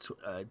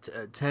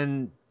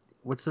 10.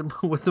 What's the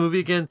movie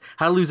again?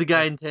 How to Lose a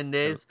Guy in 10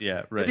 Days.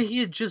 Yeah. Maybe Right. he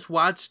had just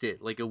watched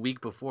it like a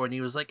week before, and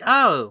he was like,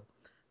 "Oh,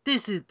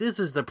 this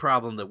is the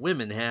problem that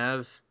women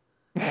have.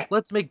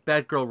 Let's make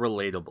Batgirl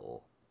relatable."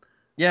 Uh,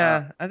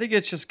 Yeah, I think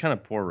it's just kind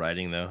of poor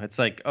writing, though. It's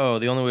like, oh,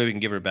 the only way we can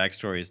give her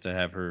backstory is to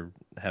have her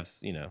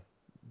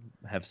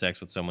have sex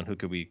with someone. Who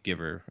could we give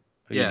her?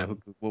 yeah,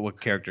 What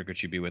character could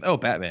she be with? Oh,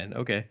 Batman.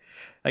 Okay,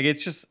 like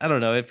it's just I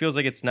don't know. It feels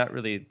like it's not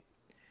really.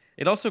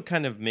 It also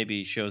kind of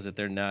maybe shows that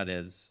they're not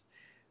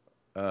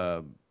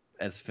uh,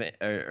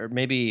 or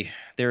maybe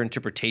their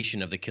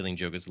interpretation of the Killing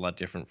Joke is a lot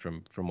different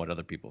from what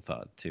other people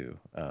thought too.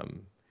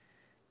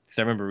 Because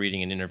I remember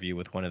reading an interview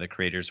with one of the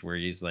creators where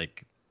he's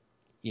like,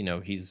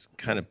 he's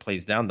kind of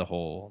plays down the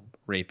whole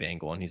rape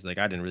angle, and he's like,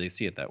 I didn't really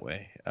see it that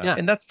way, yeah,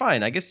 and that's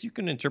fine. I guess you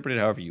can interpret it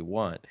however you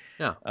want.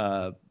 yeah.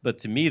 But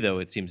to me, though,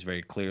 it seems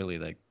very clearly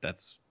like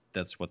that's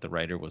what the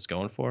writer was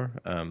going for.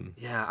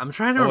 Yeah, I'm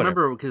trying to But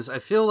whatever. remember because I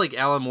feel like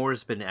Alan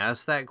Moore's been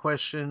asked that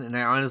question, and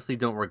I honestly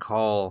don't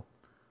recall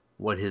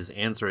what his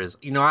answer is.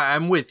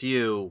 I'm with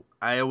you.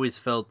 I always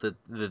felt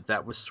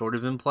that was sort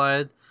of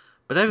implied,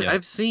 but I've Yeah.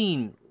 I've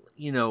seen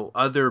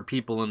other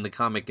people in the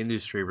comic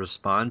industry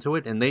respond to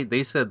it, and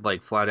they said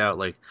like flat out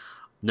like,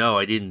 no,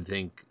 I didn't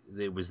think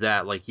it was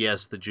that. Like,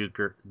 yes, the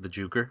Joker. The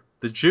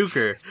Oh,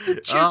 Joker,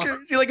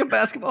 is he like a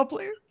basketball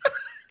player?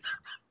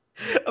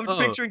 I'm oh,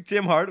 picturing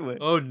Tim Hardaway.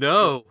 oh So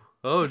no,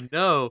 oh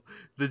no,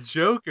 the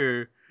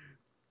Joker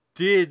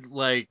did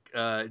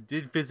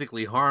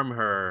physically harm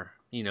her,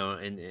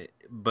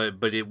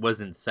 but it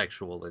wasn't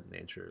sexual in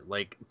nature,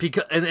 like,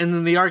 because and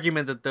then the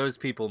argument that those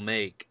people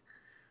make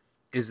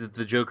is that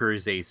the Joker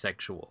is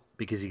asexual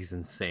because he's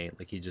insane,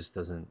 like he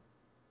doesn't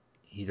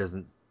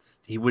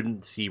he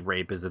wouldn't see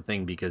rape as a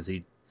thing because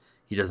he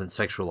doesn't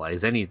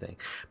sexualize anything.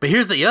 But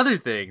here's the other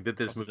thing that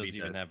this also movie doesn't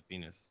even have does,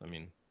 penis. I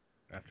mean,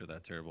 after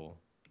that terrible.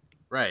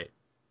 right?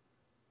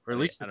 Or I at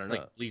mean, least I it's don't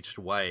like know. bleached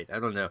white. I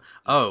don't know.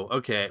 Oh,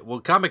 okay. Well,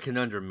 Comic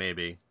Conundrum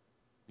maybe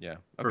Yeah.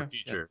 for Okay. Yeah.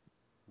 future.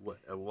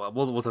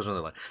 We'll touch on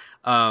that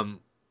later.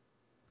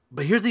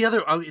 But here's the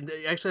other.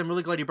 Actually, I'm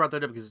really glad you brought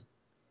that up because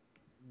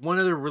one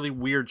other really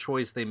weird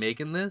choice they make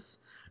in this.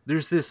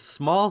 There's this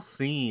small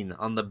scene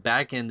on the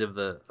back end of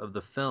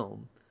the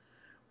film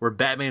where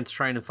Batman's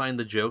trying to find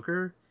the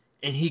Joker,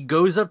 and he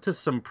goes up to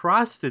some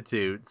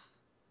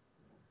prostitutes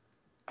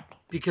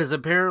because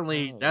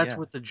apparently Oh that's yeah.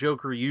 what the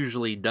Joker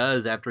usually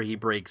does after he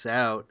breaks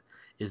out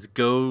is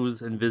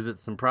goes and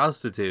visits some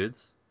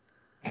prostitutes.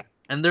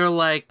 And they're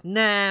like,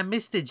 "Nah,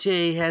 Mr.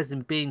 J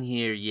hasn't been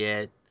here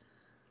yet."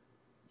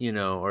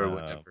 Or Uh,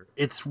 whatever.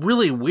 It's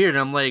really weird.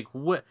 I'm like,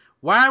 what?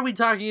 Why are we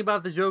talking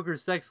about the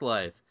Joker's sex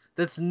life?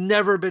 That's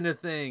never been a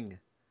thing.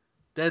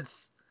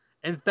 That's,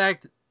 in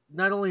fact,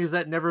 not only has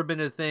that never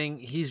been a thing,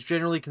 he's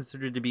generally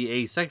considered to be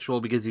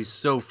asexual because he's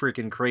so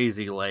freaking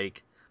crazy.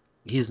 Like,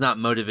 he's not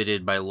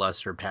motivated by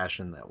lust or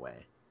passion that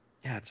way.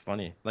 yeah, it's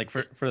funny. Like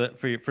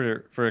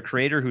for a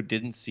creator who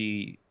didn't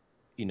see,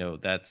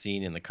 that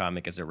scene in the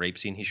comic as a rape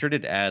scene, he sure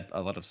did add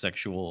a lot of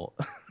sexual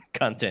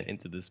content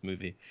into this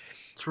movie.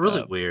 It's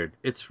really weird.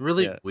 It's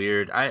really Yeah.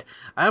 weird. I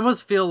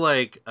almost feel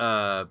like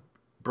Brian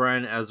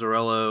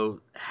Azzarello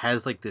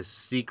has like this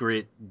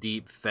secret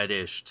deep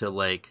fetish to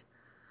like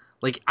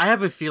I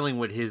have a feeling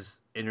what his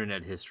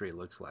internet history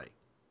looks like,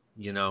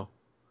 you know,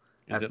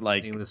 Is it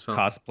after seeing like this film.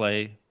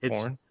 cosplay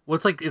It's porn?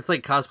 it's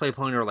like cosplay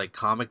porn or like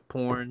comic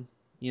porn,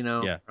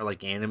 Yeah. or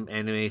like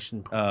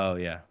animation Oh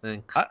yeah.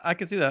 thing. I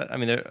can see that. I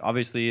mean, there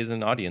obviously is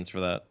an audience for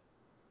that.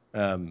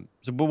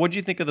 But what do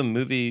you think of the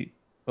movie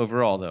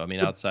overall, though? I mean,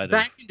 The outside of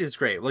back end is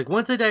great. Like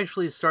once it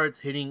actually starts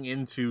hitting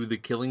into the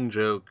Killing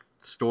Joke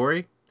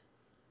story,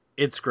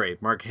 it's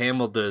great. Mark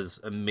Hamill does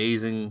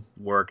amazing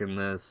work in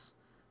this.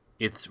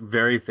 It's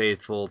very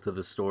faithful to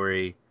the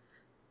story.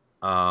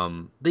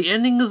 The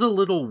ending is a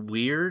little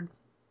weird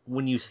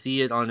when you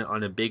see it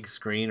on a big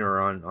screen or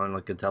on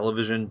like a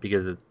television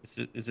because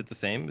is it the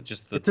same? It's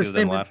just the it's the two of them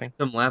same ending laughing? as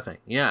them laughing.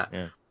 Yeah,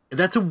 Yeah.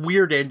 that's a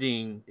weird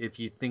ending if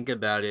you think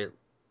about it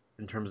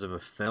in terms of a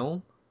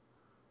film,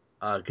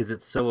 because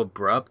it's so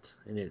abrupt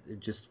and it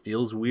just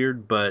feels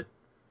weird. But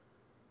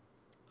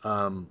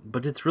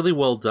it's really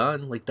well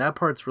done. Like that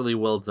part's really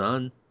well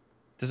done.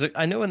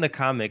 I know in the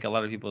comic, a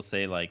lot of people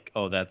say like,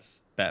 "Oh,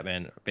 that's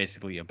Batman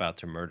basically about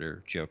to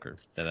murder Joker."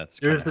 That's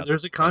kind of how the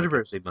There's a comic ends.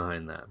 controversy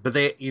behind that, but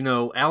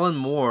Alan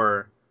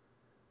Moore.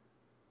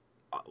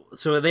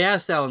 So they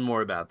asked Alan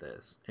Moore about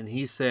this, and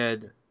he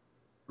said,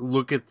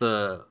 look at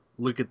the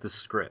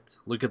script,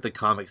 look at the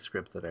comic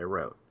script that I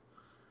wrote,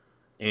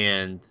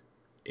 and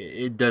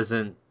it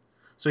doesn't.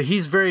 So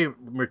he's very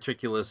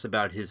meticulous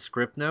about his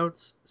script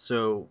notes.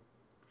 So,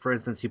 for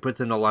instance, he puts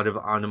in a lot of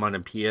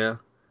onomatopoeia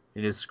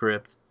in his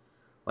script,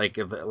 like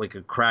a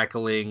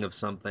crackling of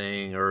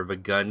something, or of a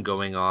gun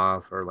going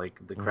off, or like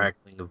the Mhm.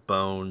 crackling of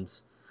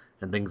bones,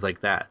 and things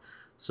like that.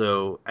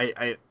 So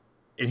and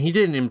he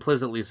didn't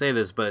implicitly say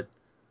this, but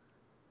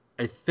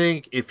I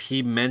think if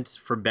he meant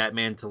for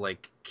Batman to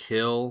like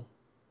kill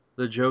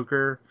the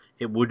Joker,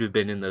 it would have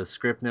been in those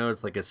script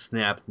notes, like a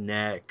snapped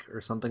neck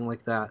or something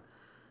like that.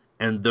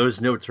 And those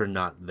notes are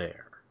not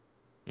there.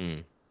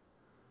 Mm.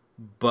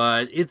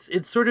 But it's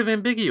sort of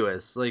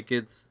ambiguous. Like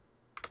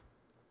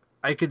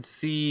I could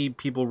see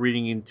people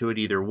reading into it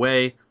either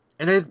way,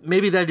 and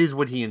maybe that is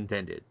what he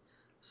intended,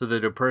 so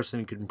that a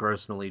person can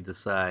personally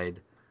decide,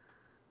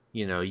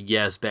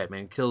 yes,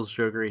 Batman kills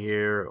Joker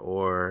here,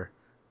 or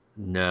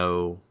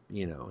no,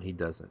 he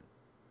doesn't.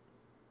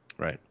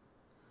 Right.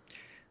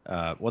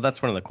 Well,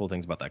 that's one of the cool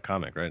things about that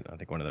comic, right? I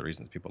think one of the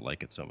reasons people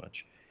like it so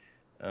much.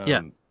 Yeah.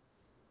 Um,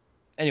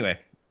 anyway,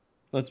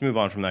 let's move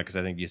on from that because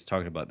I think you just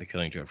talked about the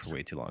Killing Joke for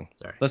way too long.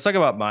 Sorry. Let's talk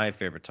about my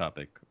favorite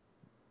topic,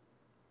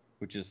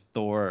 which is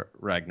Thor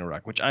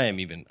Ragnarok, which I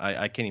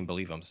can't even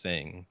believe I'm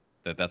saying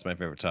that that's my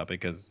favorite topic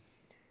because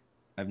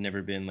I've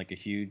never been like a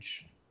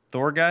huge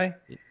Thor guy.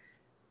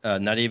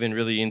 Not even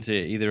really into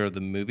either of the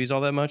movies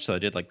all that much, so I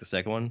did like the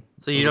second one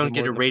So a you little bit don't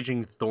get more a than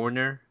raging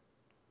Thorner?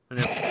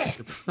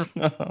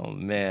 oh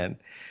man,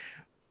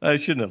 I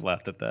shouldn't have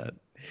laughed at that.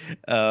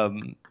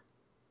 Um,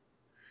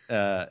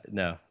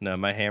 no,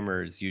 my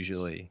hammer is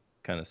usually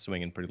kind of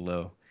swinging pretty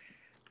low,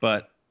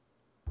 but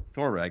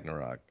Thor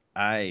Ragnarok,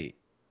 I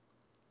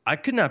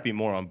could not be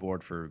more on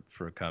board for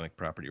a comic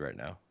property right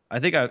now. I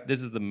think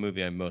this is the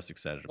movie I'm most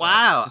excited about,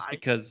 Wow. just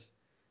because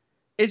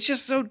it's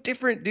just so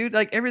different, dude.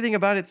 Like everything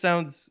about it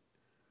sounds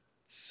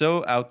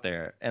so out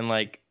there, and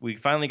like we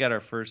finally got our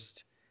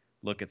first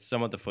look at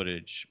some of the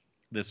footage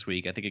this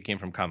week. I think it came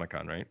from Comic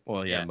Con, right?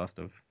 Well, yeah, Yeah, it must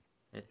have.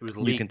 it was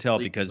You can tell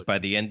leaked because by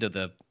the end of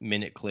the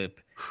minute clip,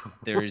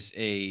 there's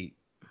a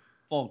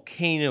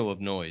volcano of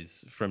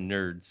noise from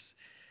nerds,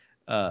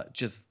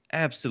 just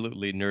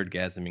absolutely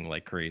nerdgasming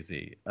like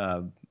crazy.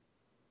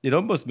 It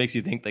almost makes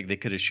you think like they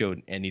could have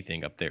shown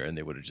anything up there and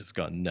they would have just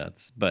gone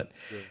nuts. But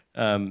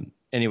Yeah.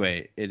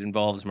 anyway, it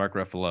involves Mark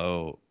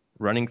Ruffalo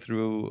running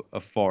through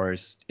a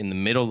forest in the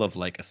middle of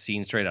like a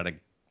scene straight out of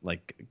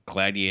like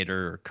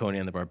Gladiator or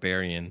Conan the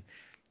Barbarian.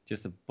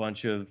 Just a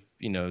bunch of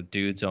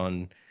dudes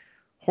on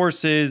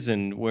horses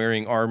and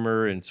wearing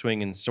armor and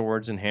swinging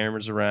swords and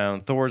hammers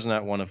around. Thor's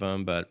not one of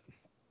them, but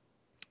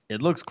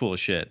it looks cool as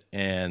shit.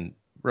 And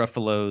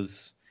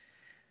Ruffalo's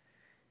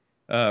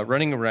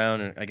running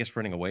around, I guess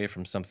running away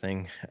from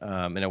something,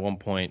 and at one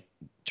point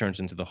turns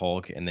into the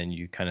Hulk, and then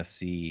you kind of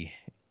see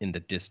in the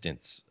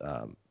distance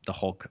the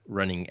Hulk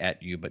running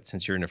at you. But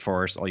since you're in a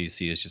forest, all you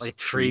see is Like just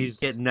trees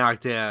trees, getting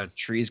knocked down.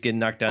 trees getting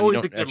knocked down. You Always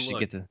a don't good actually look.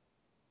 get to.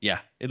 Yeah,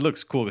 it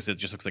looks cool because it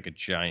just looks like a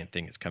giant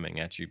thing is coming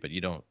at you, but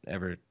you don't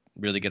ever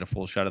really get a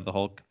full shot of the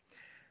Hulk.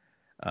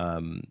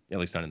 At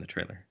least not in the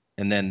trailer.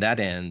 And then that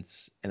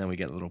ends, and then we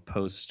get a little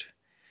post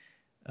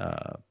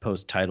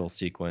title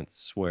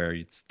sequence where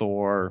it's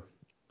Thor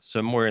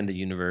somewhere in the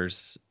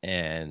universe,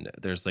 and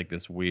there's like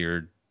this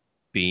weird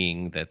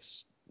being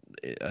that's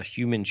a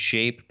human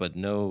shape but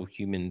no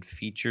human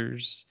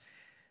features,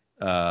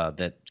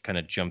 that kind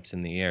of jumps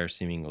in the air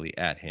seemingly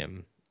at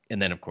him.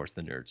 And then of course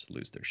the nerds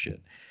lose their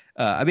shit.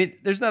 I mean,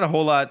 there's not a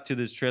whole lot to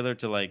this trailer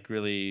to like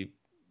really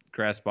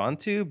grasp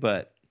onto,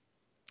 but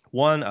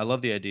one, I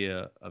love the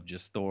idea of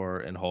just Thor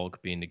and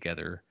Hulk being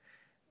together.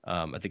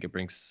 I think it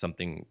brings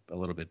something a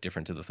little bit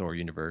different to the Thor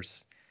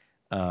universe.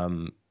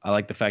 I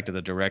like the fact that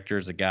the director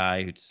is a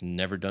guy who's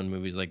never done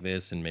movies like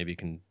this and maybe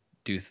can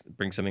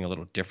bring something a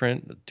little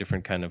different, a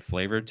different kind of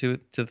flavor to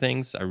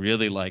things. I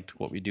really liked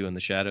What We Do in the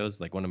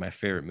Shadows, like one of my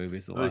favorite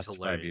movies of the Always last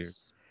five hilarious.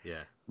 years.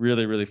 Yeah.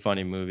 Really, really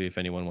funny movie. If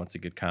anyone wants a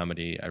good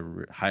comedy, I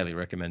highly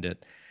recommend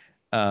it.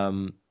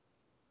 Um,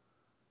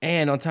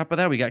 and on top of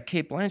that, we got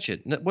Kate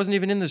Blanchett. Wasn't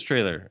even in this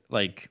trailer.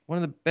 Like one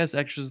of the best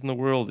actors in the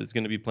world is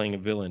going to be playing a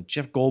villain.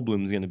 Jeff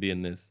Goldblum's going to be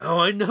in this. Oh,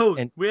 I know.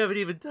 And We haven't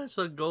even touched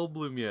on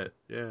Goldblum yet.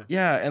 Yeah.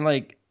 yeah, and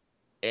like,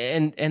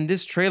 and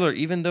this trailer,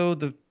 even though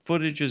the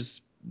footage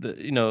is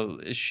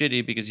is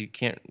shitty because you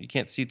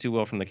can't see too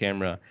well from the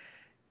camera,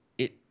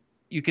 it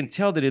you can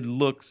tell that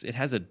it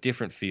has a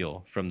different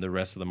feel from the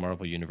rest of the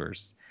Marvel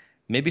universe.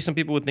 Maybe some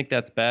people would think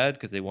that's bad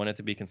because they want it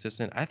to be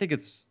consistent. I think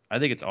it's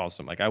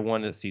awesome. Like I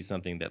want to see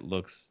something that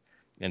looks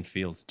and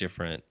feels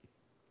different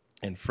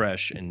and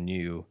fresh and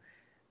new.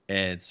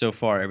 And so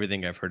far,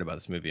 everything I've heard about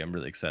this movie, I'm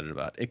really excited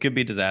about. It could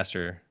be a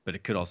disaster, but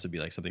it could also be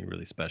like something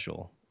really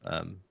special.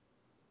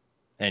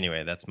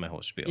 Anyway, that's my whole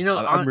You spiel. know,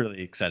 I'm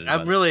really excited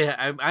I'm about it. really,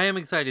 I am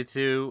excited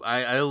too.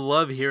 I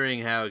love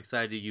hearing how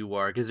excited you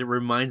are because it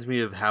reminds me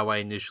of how I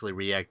initially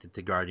reacted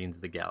to Guardians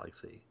of the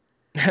Galaxy.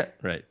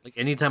 Right. Like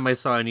anytime I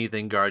saw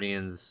anything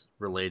Guardians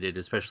related,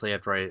 especially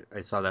after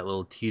I saw that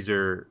little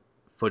teaser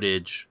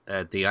footage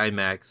at the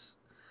IMAX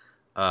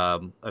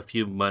a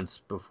few months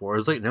before. It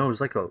was like no, it was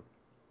like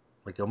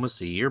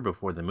almost a year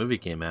before the movie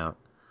came out.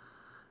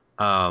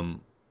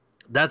 Um,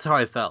 that's how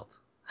I felt.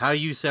 How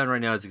you sound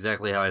right now is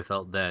exactly how I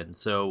felt then.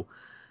 So,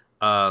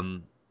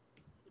 um,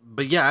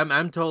 but yeah,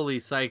 I'm totally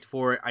psyched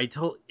for it.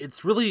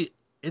 It's really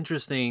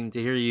interesting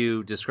to hear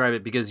you describe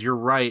it because you're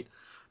right.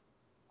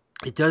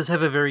 It does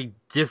have a very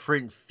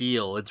different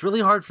feel. It's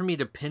really hard for me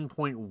to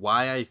pinpoint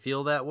why I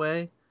feel that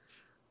way,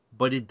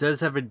 but it does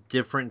have a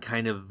different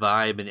kind of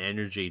vibe and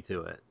energy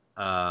to it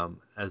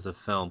as a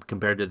film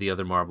compared to the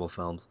other Marvel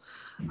films.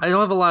 I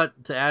don't have a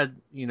lot to add,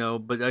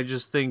 but I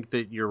just think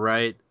that you're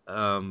right.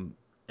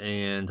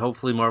 And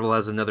hopefully Marvel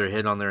has another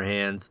hit on their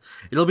hands.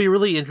 It'll be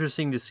really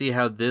interesting to see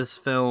how this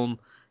film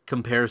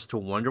compares to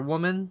Wonder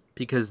Woman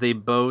because they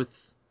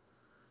both,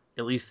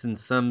 at least in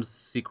some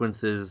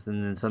sequences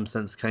and in some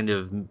sense, kind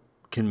of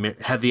can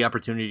have the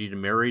opportunity to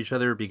mirror each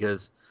other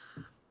because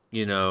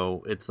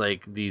it's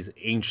like these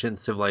ancient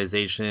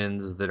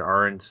civilizations that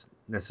aren't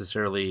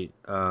necessarily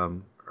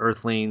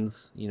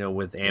earthlings,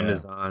 with Yeah.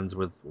 Amazons,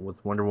 with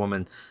Wonder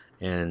Woman,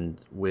 and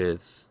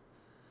with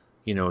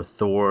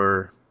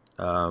Thor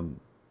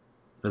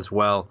as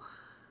well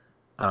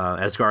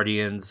as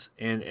Guardians,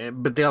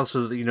 but they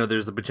also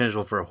there's the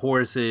potential for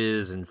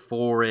horses and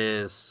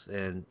forests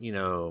and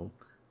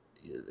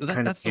But kind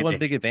of that's the hand one to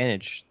big hand.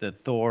 advantage that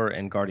Thor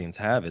and Guardians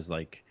have is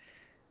like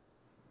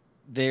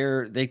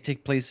they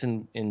take place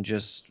in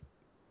just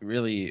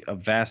really a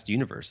vast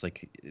universe.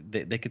 Like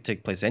they could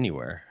take place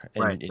anywhere,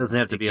 Right, and it, doesn't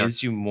have to it be on.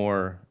 gives you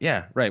more.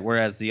 Yeah, right.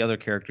 Whereas the other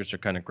characters are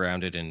kind of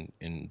grounded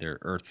in their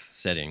Earth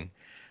setting.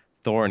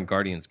 Thor and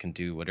Guardians can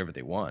do whatever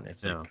they want.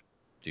 It's Yeah. like,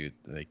 dude,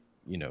 like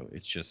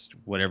it's just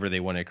whatever they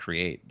want to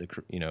create.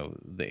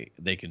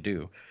 They can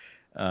do.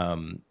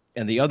 And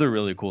the other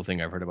really cool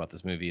thing I've heard about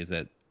this movie is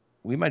that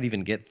we might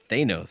even get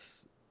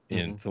Thanos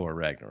in Hmm. Thor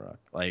Ragnarok.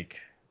 Like,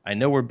 I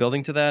know we're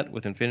building to that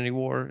with Infinity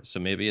War, so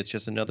maybe it's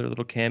just another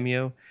little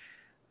cameo,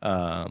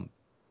 um,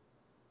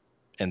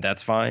 and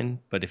that's fine.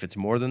 But if it's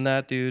more than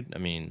that, dude, I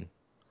mean,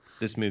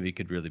 this movie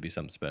could really be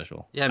something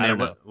special. Yeah, I man. don't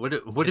What know.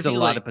 what what It's if a you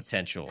lot like? of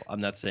potential. I'm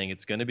not saying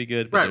it's going to be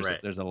good, but Right, there's right.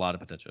 there's a lot of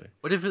potential.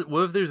 What if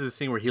there's a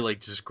scene where he like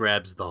just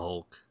grabs the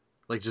Hulk,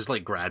 like just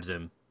like grabs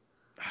him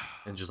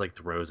and just like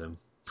throws him?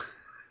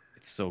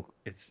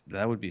 It's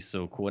that would be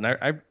so cool. And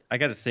I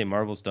got to say,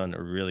 Marvel's done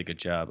a really good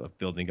job of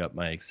building up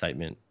my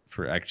excitement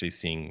for actually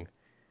seeing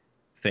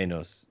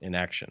Thanos in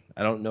action.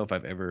 I don't know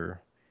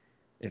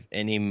if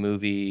any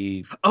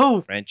movie Oh,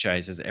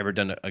 franchise has ever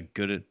done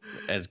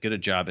as good a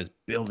job as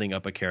building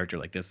up a character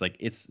like this. Like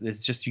it's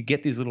just you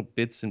get these little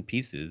bits and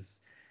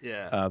pieces.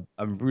 yeah.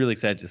 I'm really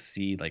excited to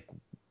see like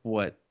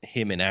what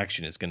him in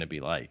action is going to be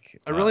like.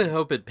 I really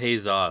hope it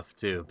pays off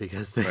too,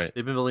 because Right.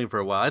 they've been building for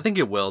a while. I think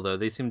it will, though.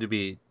 They seem to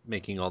be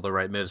making all the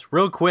right moves.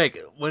 Real quick,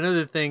 one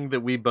other thing that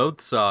we both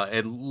saw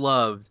and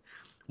loved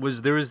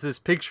was there was this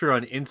picture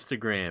on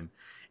Instagram,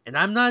 and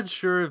I'm not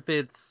sure if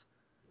it's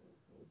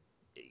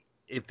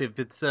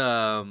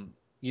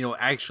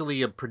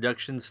actually a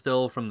production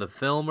still from the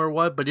film or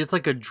what, but it's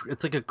like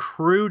a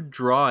crude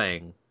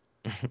drawing,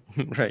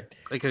 Right.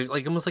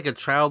 like almost like a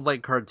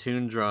childlike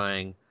cartoon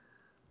drawing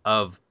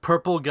of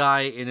purple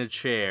guy in a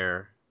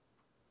chair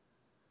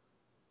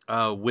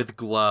with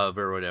glove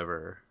or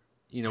whatever.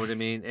 You know what I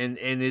mean? And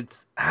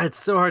it's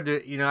so hard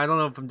to, I don't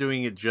know if I'm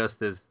doing it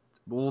justice.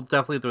 We'll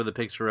definitely throw the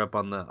picture up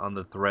on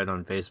the thread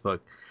on Facebook.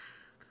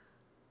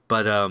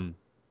 But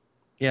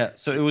Yeah.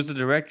 So it was it's the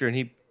director, and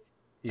I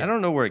yeah.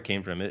 don't know where it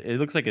came from. It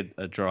looks like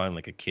a drawing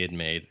like a kid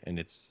made, and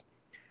it's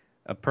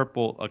a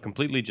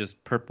completely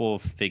just purple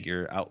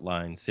figure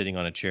outline sitting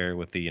on a chair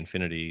with the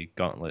Infinity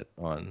Gauntlet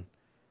on,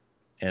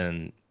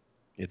 and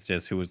it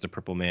says, "Who was the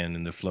purple man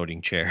in the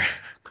floating chair?"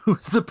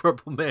 Who's the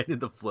purple man in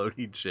the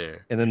floating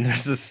chair? And then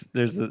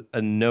there's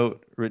a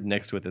note written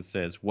next to it that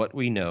says, "What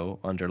we know,"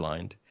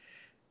 underlined,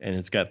 and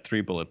it's got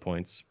 3 bullet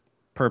points.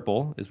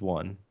 Purple is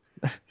 1.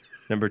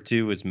 Number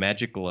 2 is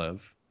magic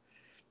glove,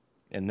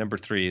 and number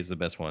 3 is the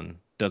best one.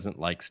 Doesn't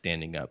like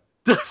standing up.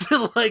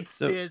 Doesn't like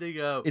So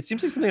standing up. it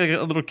seems like something like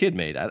a little kid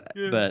made.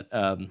 Yeah. But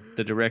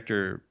the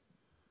director,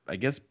 I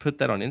guess, put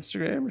that on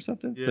Instagram or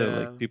something. So Yeah.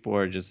 like people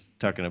are just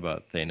talking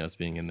about Thanos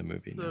being in the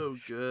movie now. So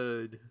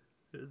good.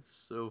 It's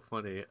so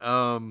funny.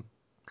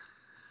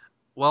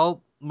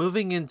 Well,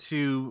 moving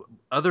into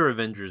other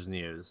Avengers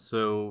news.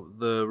 So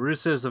the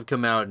Russos have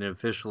come out and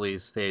officially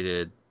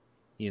stated,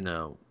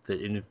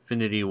 that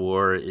Infinity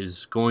War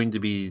is going to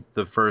be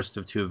the first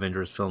of 2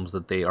 Avengers films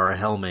that they are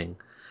helming.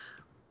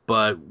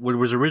 But what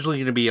was originally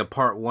going to be a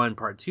part 1,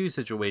 part 2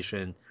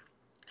 situation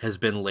has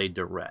been laid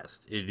to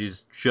rest. It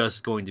is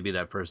just going to be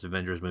that first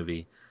Avengers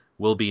movie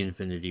will be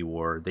Infinity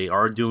War. They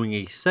are doing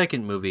a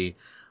second movie,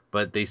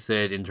 but they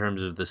said in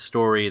terms of the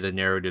story, the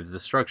narrative, the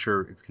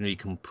structure, it's going to be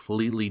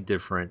completely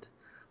different,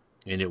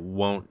 and it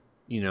won't,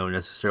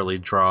 necessarily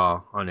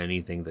draw on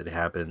anything that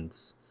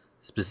happens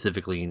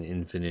specifically in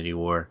Infinity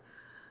War,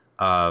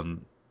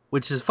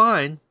 which is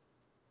fine.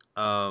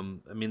 I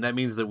mean, that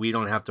means that we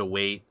don't have to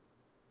wait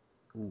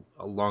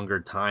a longer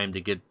time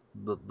to get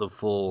the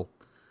full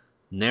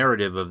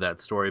narrative of that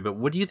story. But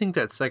what do you think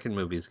that second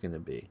movie is going to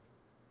be?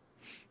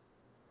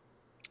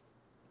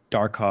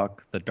 Darkhawk,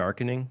 The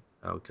Darkening.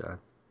 Oh god.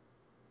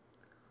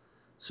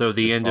 So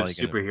the Is end of probably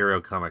gonna.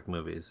 superhero comic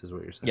movies is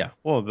what you're saying. Yeah.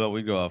 Well, but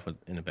we go off with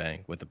a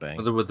bang. With the bang.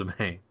 With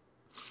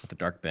a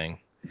dark bang.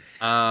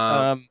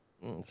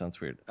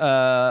 Sounds weird.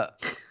 Yeah,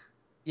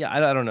 I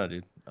don't know,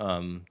 dude.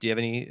 Do you have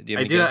any? Do you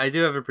have any I guesses?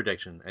 do have a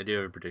prediction.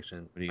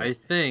 I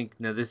think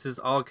now this is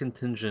all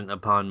contingent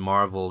upon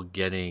Marvel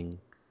getting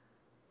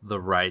the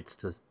rights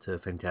to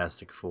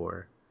Fantastic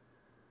Four.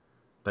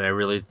 But I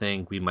really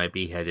think we might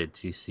be headed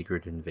to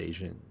Secret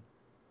Invasion,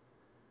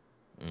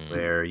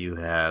 where you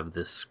have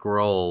the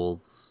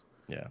Skrulls,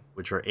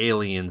 which are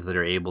aliens that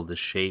are able to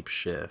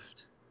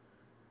shapeshift,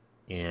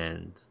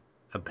 and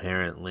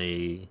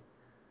apparently,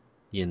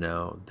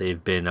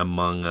 they've been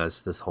among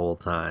us this whole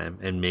time,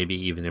 and maybe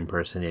even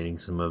impersonating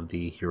some of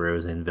the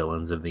heroes and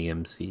villains of the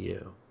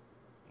MCU.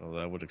 Well,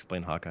 that would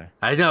explain Hawkeye.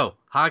 I know.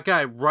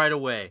 Hawkeye right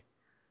away.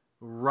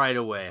 Right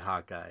away,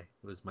 Hawkeye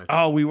was my favorite.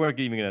 Oh, we weren't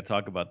even going to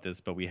talk about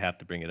this, but we have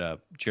to bring it up.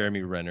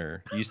 Jeremy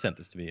Renner, you sent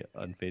this to me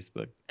on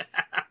Facebook.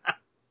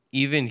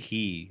 Even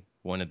he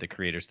wanted the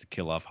creators to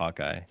kill off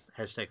Hawkeye.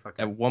 Hashtag fuck.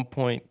 At one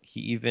point,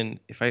 he even,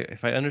 if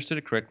I understood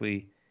it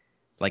correctly,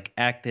 like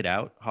acted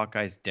out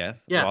Hawkeye's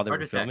death while they were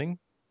filming,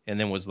 and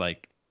then was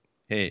like,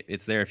 "Hey,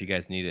 it's there if you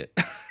guys need it."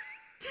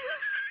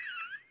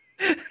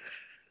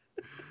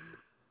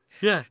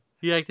 Yeah,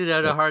 he acted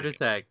out a heart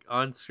attack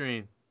on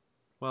screen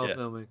while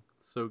filming.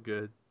 So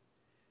good.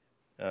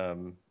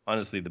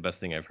 Honestly, the best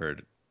thing I've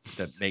heard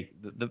that make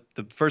the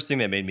first thing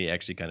that made me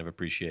actually kind of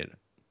appreciate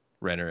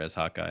Renner as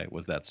Hawkeye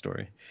was that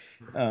story.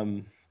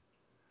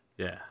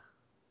 Yeah.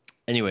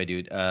 Anyway,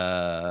 dude.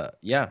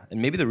 Yeah,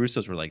 and maybe the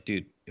Russos were like,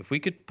 dude, if we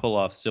could pull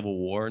off Civil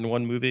War in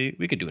one movie,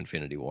 we could do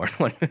Infinity War in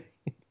one movie.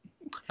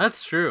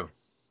 That's true.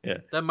 Yeah.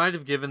 That might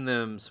have given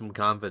them some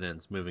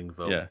confidence moving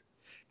forward.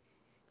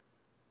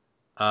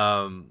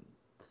 Yeah.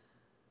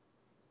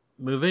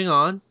 Moving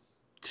on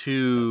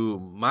to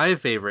my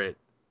favorite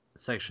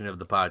section of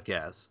the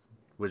podcast,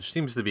 which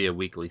seems to be a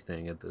weekly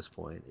thing at this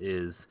point,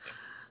 is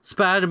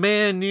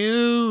Spider-Man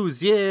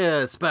news.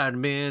 Yeah,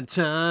 Spider-Man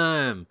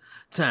time.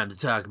 Time to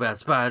talk about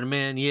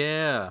Spider-Man.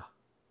 Yeah.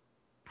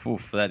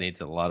 Oof, that needs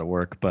a lot of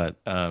work, but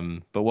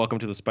welcome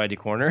to the Spidey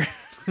Corner.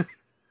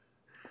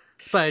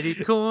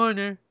 Spidey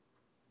Corner.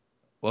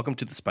 Welcome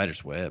to the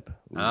Spider's Web.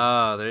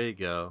 Oh, there you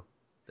go.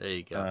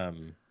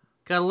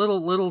 Got a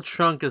little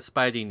chunk of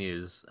Spidey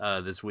news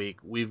this week.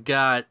 We've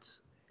got,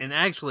 and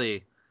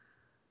actually,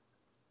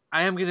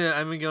 I'm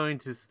going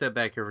to step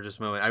back here for just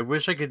a moment. I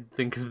wish I could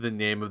think of the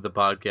name of the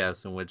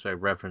podcast in which I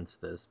referenced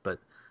this, but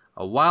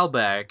a while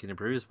back in a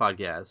previous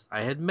podcast,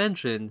 I had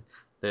mentioned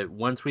that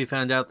once we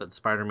found out that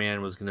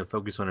Spider-Man was going to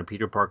focus on a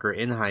Peter Parker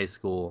in high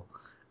school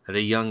at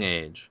a young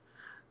age,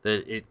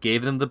 that it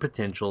gave them the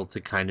potential to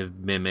kind of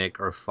mimic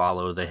or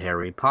follow the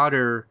Harry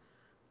Potter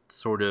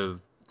sort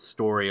of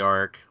story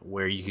arc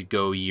where you could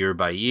go year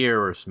by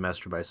year or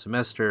semester by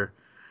semester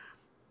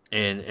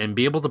and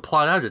be able to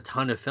plot out a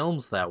ton of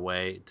films that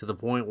way to the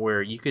point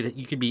where you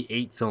could be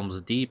 8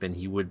 films deep and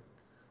he would,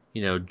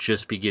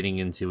 just be getting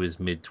into his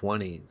mid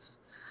 20s,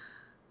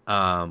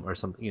 or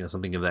something,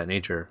 something of that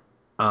nature.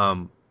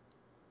 Um,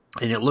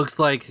 and it looks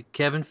like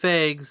Kevin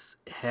Feige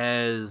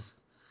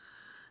has,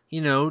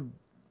 you know,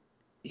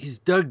 he's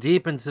dug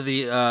deep into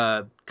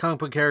the comic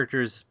book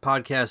characters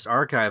podcast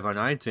archive on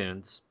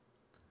iTunes,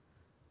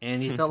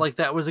 and he felt like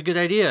that was a good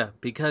idea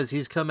because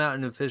he's come out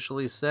and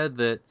officially said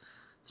that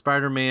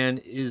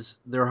Spider-Man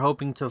they're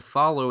hoping to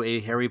follow a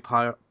Harry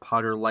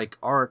Potter like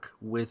arc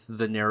with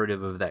the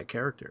narrative of that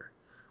character,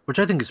 which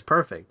I think is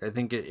perfect. I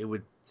think it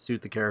would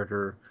suit the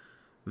character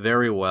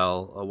very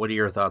well. What are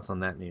your thoughts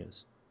on that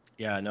news?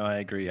 Yeah, no, I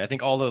agree. I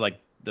think all the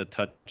the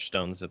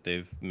touchstones that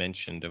they've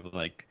mentioned of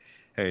like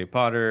Harry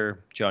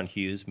Potter, John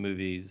Hughes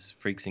movies,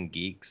 Freaks and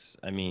Geeks.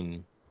 I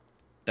mean,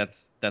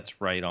 that's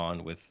right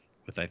on with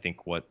I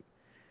think what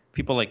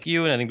people like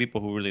you and I think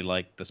people who really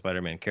like the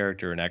Spider-Man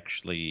character and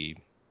actually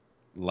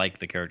like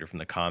the character from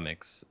the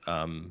comics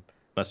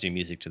must be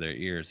music to their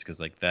ears because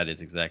like that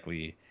is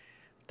exactly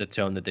the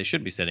tone that they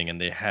should be setting,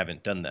 and they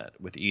haven't done that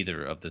with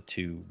either of the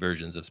two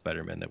versions of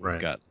Spider-Man that we've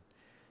Right. got.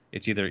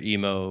 It's either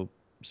emo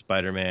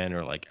Spider-Man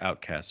or like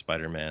outcast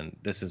Spider-Man.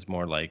 This is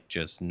more like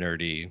just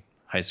nerdy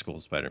high school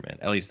Spider-Man.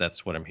 At least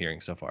that's what I'm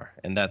hearing so far,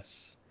 and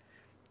that's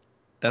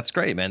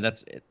great, man.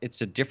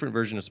 It's a different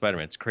version of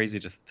Spider-Man. It's crazy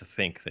just to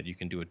think that you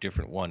can do a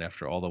different one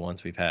after all the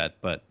ones we've had,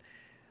 but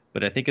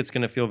I think it's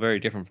going to feel very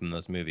different from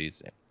those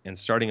movies. And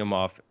starting them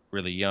off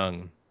really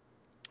young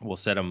will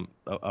set them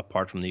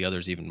apart from the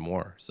others even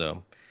more.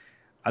 So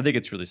I think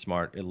it's really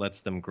smart. It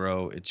lets them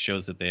grow. It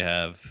shows that they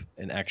have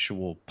an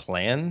actual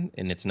plan,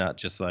 and it's not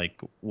just like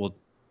we'll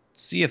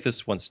see if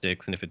this one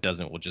sticks, and if it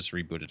doesn't, we'll just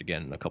reboot it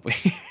again in a couple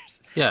of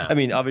years. Yeah. I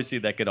mean, obviously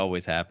that could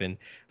always happen,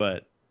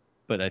 but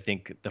I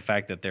think the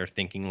fact that they're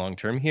thinking long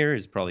term here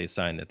is probably a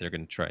sign that they're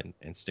going to try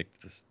and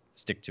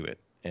stick to it,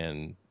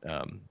 and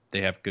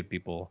they have good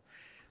people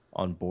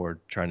on board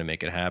trying to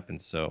make it happen.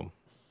 So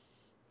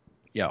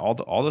yeah,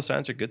 all the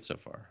signs are good so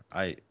far.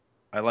 I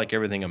like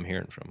everything I'm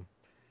hearing From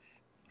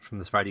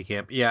the Spidey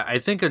camp. Yeah, I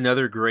think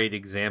another great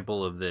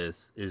example of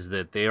this is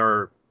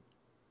that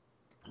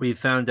we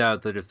found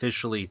out that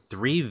officially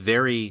 3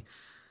 very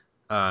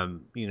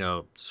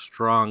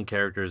strong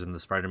characters in the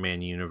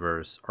Spider-Man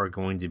universe are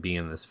going to be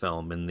in this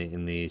film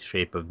in the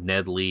shape of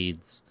Ned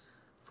Leeds,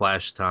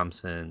 Flash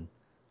Thompson,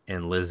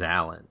 and Liz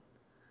Allen.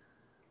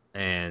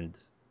 And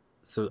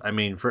so, I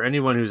mean, for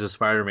anyone who's a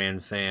Spider-Man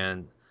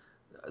fan,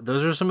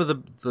 those are some of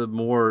the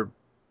more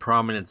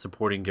prominent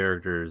supporting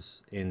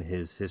characters in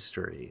his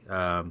history.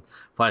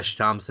 Flash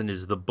Thompson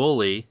is the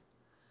bully,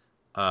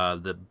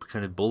 that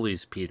kind of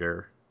bullies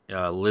Peter.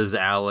 Liz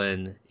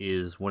Allen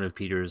is one of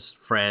Peter's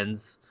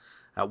friends.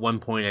 At one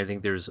point, I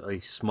think there's a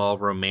small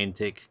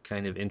romantic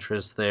kind of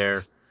interest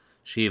there.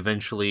 She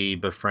eventually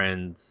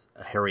befriends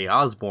Harry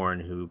Osborn,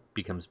 who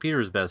becomes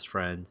Peter's best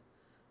friend,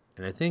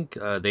 and I think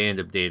they end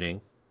up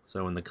dating.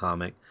 So in the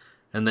comic,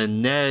 and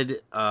then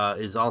Ned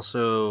is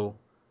also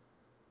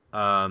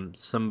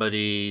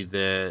somebody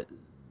that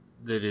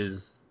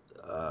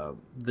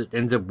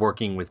ends up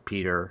working with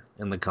Peter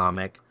in the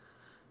comic,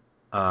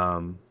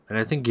 and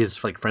I think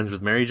he's like friends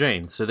with Mary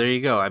Jane. So there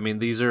you go. I mean,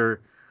 these are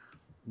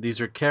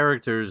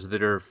characters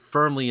that are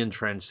firmly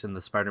entrenched in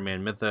the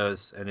Spider-Man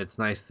mythos, and it's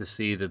nice to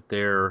see that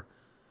they're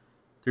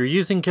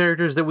using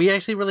characters that we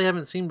actually really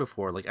haven't seen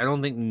before. Like I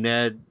don't think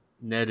Ned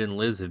and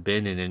Liz have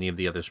been in any of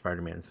the other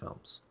Spider-Man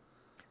films.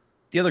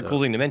 The other So,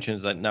 cool thing to mention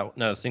is that not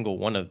a single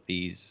one of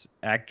these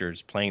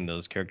actors playing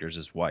those characters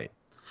is white,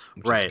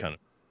 which is right. kind of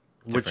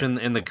Which different.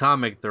 in the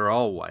comic they're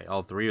all white.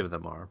 All 3 of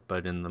them are,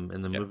 but in the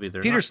Yeah, movie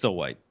they're Peter's not. still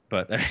white,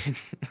 but that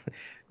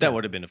Yeah.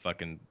 would have been a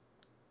fucking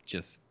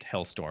just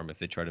hellstorm if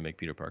they tried to make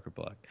Peter Parker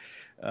black,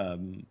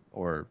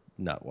 or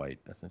not white,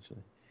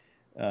 essentially.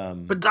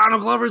 But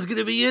Donald Glover's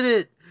gonna be in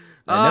it.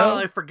 I Oh, know,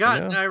 I I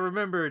forgot. know. I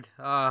remembered.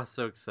 Ah,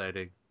 so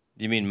exciting.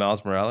 You mean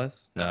Miles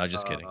Morales? No,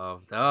 just kidding.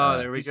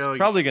 There we He's go.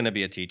 probably going to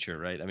be a teacher,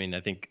 right? I mean, I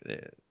think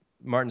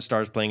Martin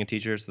Starr's playing a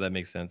teacher, so that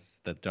makes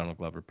sense that Donald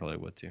Glover probably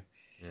would too.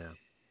 Yeah.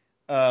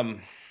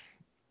 Um,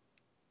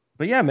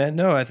 but yeah, man,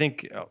 no, I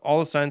think all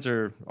the signs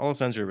are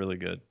really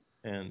good,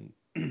 and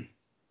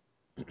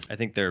I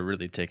think they're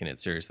really taking it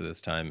seriously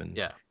this time,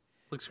 Yeah.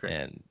 Looks great.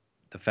 and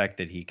the fact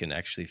that he can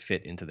actually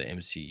fit into the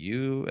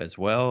MCU as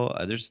well.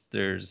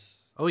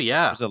 There's Oh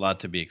yeah. there's a lot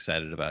to be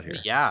excited about here.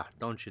 Yeah,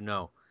 don't you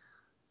know?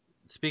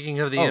 Speaking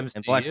of the Oh, and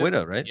Black MCU,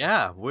 Widow, right?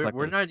 yeah, we're Black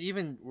we're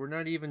Widow.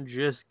 not even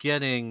just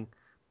getting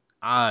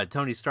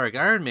Tony Stark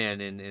Iron Man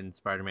in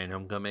Spider-Man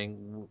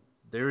Homecoming.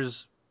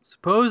 There's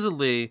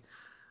supposedly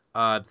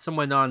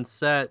someone on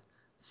set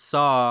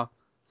saw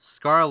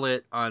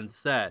Scarlet on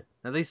set.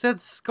 Now they said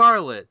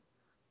Scarlet,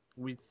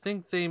 We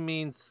think they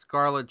mean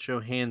Scarlett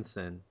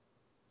Johansson.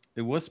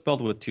 It was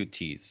spelled with two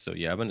T's, so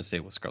yeah, I'm gonna say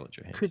it was Scarlett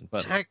Johansson. Could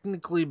But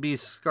technically be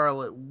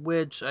Scarlet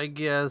Witch, I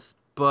guess,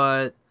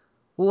 but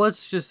well,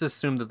 let's just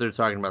assume that they're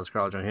talking about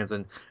Scarlett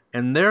Johansson,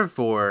 and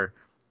therefore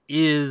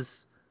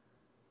is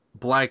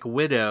Black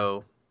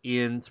Widow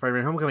in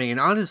Spider-Man: Homecoming. And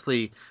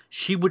honestly,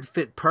 she would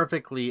fit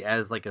perfectly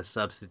as like a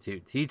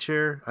substitute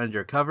teacher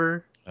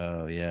undercover,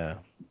 oh yeah,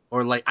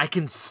 or like you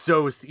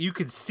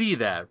can see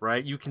that,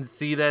 right? You can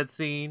see that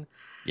scene.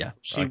 yeah,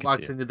 She I could see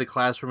walks into the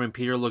classroom and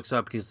Peter looks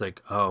up and he's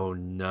like, "Oh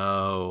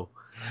no."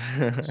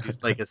 it.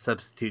 She's like a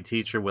substitute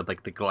teacher with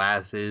like the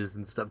glasses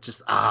and stuff.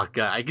 Just god,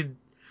 I could.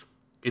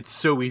 It's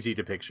so easy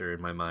to picture in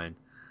my mind.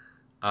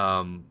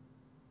 Um,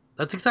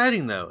 that's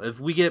exciting though. If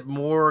we get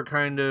more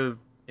kind of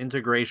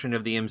integration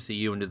of the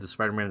MCU into the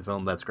Spider-Man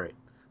film, that's great.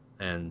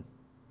 And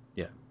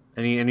yeah,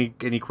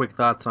 any quick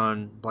thoughts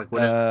on Black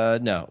Widow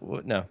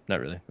No, not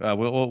really.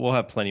 We'll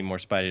have plenty more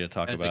Spidey to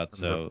talk as it about.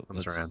 So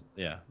comes around? let's,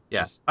 yeah, Yeah.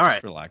 All just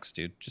right. relax,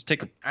 dude. Just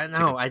take a I take a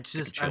know. take a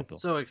chill I'm pill.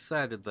 so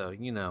excited though.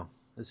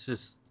 It's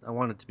just I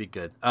want it to be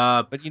good.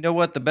 But you know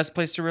what? The best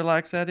place to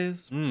relax at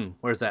is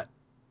Where's that?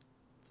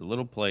 it's a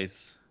little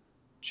place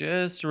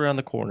just around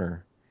the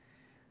corner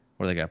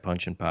where they got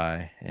punch and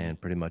pie and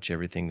pretty much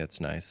everything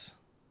that's nice.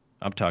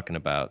 I'm talking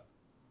about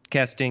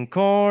Casting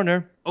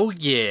Corner. Oh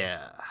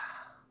yeah.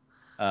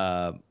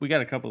 We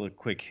got a couple of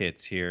quick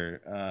hits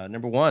here.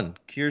 Number one,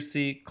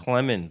 Kiersey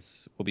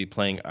Clemens will be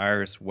playing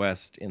Iris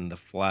West in the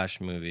Flash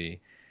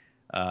movie.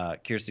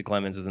 Kiersey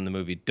Clemens is in the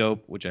movie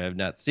Dope, which I have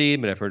not seen,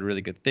 but I've heard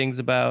really good things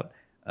about.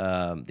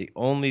 The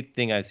only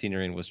thing I've seen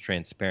her in was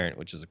Transparent,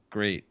 which is a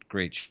great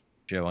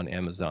show on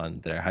Amazon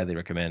that I highly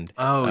recommend.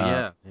 Oh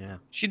yeah. Yeah.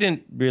 She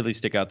didn't really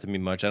stick out to me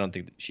much. I don't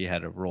think that she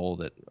had a role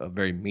that a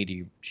very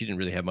meaty. She didn't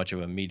really have much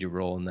of a meaty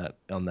role in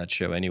that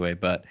show anyway.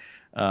 But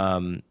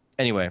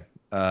anyway,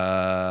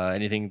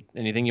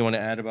 anything you want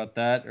to add about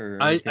that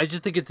or anything? I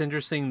just think it's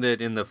interesting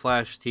that in the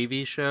Flash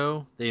TV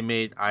show they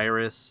made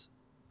Iris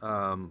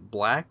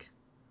black,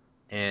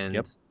 and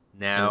Yep. In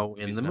the now in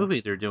movies the now.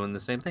 movie they're doing the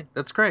same thing.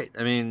 That's great.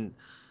 I mean,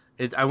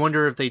 I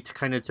wonder if they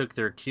kind of took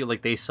their cue,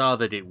 like they saw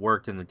that it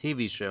worked in the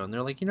TV show, and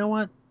they're like, you know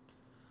what?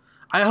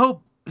 I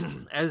hope,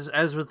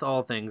 as with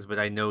all things, but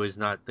I know is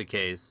not the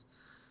case.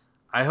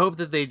 I hope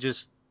that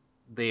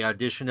they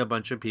audition a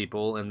bunch of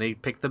people and they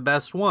pick the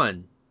best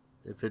one.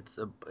 If it's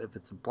a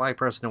black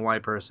person, a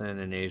white person,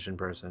 an Asian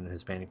person, a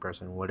Hispanic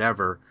person,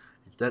 whatever,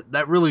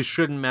 that really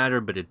shouldn't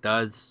matter, but it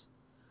does.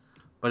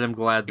 But I'm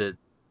glad that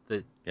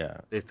Yeah.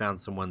 they found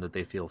someone that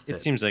they feel fit. It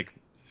seems like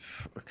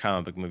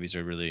comic book movies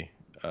are really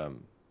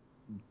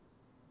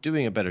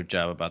doing a better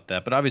job about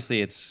that. But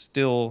obviously, it's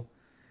still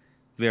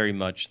very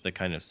much the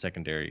kind of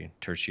secondary,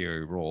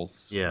 tertiary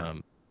roles. Yeah.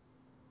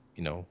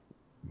 You know,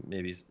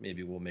 maybe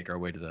we'll make our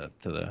way to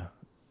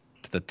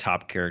the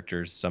top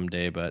characters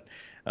someday, but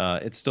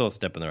it's still a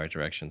step in the right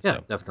direction. Yeah,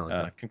 So,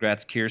 definitely.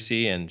 congrats,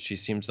 Kiersey, and she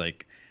seems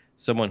like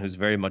someone who's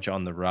very much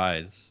on the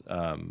rise,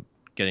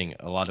 getting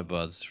a lot of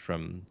buzz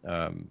from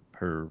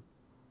her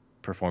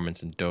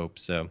performance in Dope.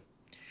 So,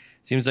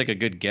 seems like a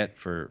good get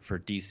for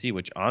DC,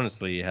 which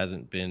honestly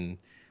hasn't been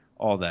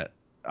all that.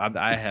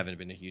 I haven't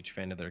been a huge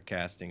fan of their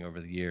casting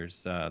over the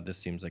years. This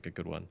seems like a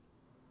good one.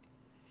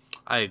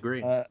 I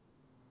agree. Uh,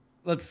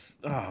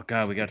 oh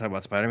god, we gotta talk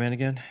about Spider-Man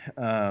again.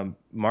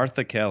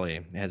 Martha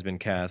Kelly has been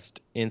cast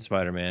in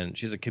Spider-Man.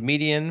 She's a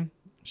comedian.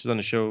 She's on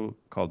a show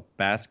called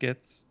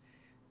Baskets.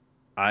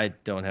 I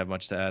don't have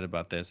much to add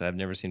about this. I've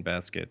never seen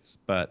Baskets,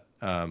 but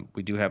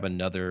we do have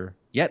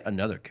yet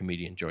another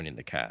comedian joining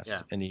the cast.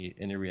 Yeah.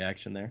 Any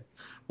reaction there?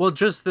 Well,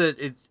 just that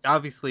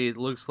it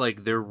looks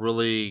like they're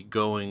really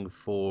going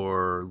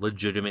for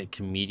legitimate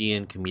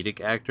comedic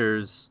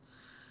actors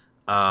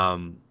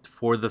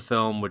for the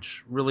film,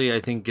 which really I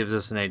think gives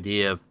us an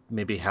idea of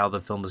maybe how the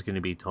film is going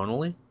to be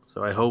tonally.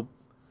 So I hope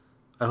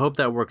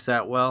that works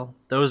out well.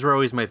 Those were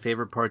always my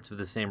favorite parts of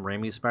the Sam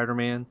Raimi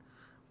Spider-Man,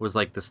 was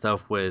like the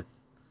stuff with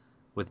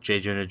J.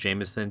 Jonah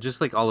Jameson,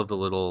 just like all of the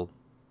little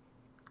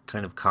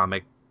kind of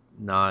comic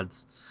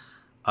nods.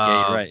 Yeah,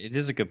 you're Um, right. It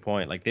is a good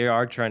point. Like they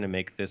are trying to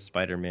make this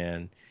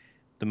Spider-Man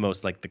the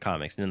most like the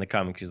comics, and in the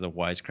comics he's a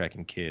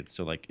wisecracking kid.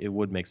 So like it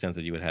would make sense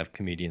that you would have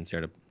comedians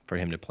there for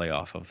him to play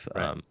off of.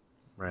 right,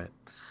 right.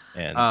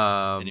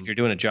 And if you're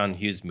doing a John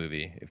Hughes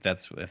movie, if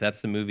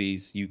that's the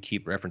movies you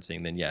keep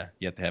referencing, then yeah,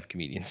 you have to have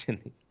comedians in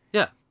these.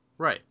 Yeah,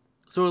 right.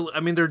 So I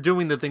mean, they're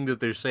doing the thing that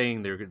they're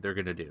saying they're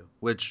gonna do,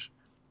 which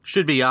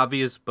should be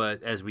obvious,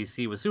 but as we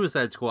see with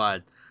Suicide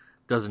Squad,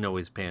 doesn't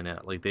always pan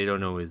out. Like they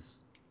don't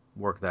always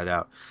work that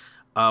out.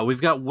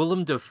 We've got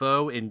Willem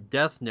Dafoe in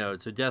Death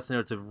Note. So Death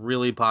Note's a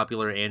really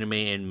popular anime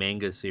and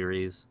manga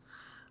series.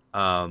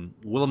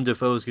 Willem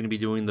Dafoe is going to be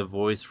doing the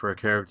voice for a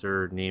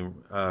character named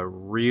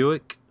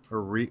Ryuk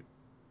or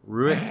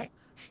Ryuk.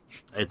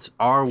 It's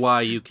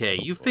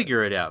Ryuk. You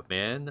figure it out,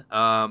 man.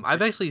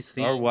 I've actually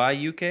seen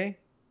RYUK?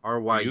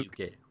 Ryuk.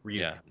 Ryuk.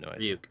 Yeah, no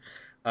idea.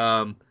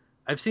 Ryuk.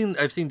 I've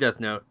seen Death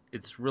Note.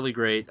 It's really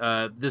great.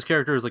 This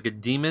character is like a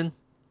demon,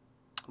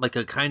 like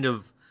a kind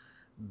of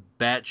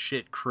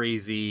batshit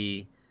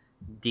crazy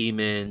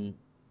demon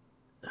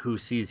who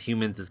sees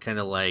humans as kind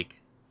of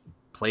like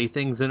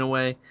playthings in a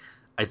way.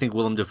 I think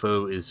Willem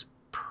Dafoe is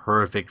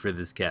perfect for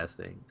this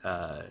casting.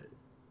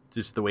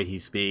 Just the way he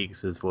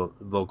speaks, his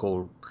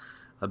vocal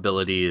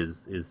ability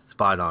is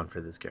spot on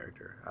for this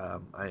character.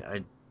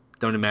 I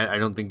don't imagine. I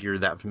don't think you're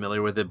that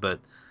familiar with it, but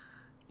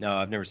No,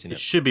 I've never seen it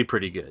it. should be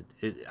pretty good.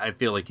 I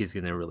feel like he's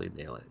gonna really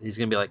nail it. He's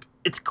gonna be like,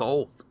 "It's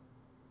cold.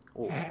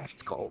 Oh,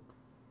 it's cold."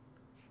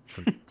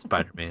 From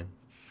Spider-Man.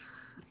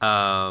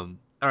 All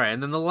right,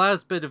 and then the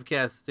last bit of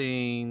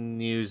casting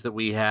news that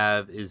we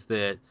have is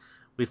that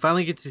we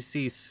finally get to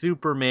see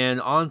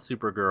Superman on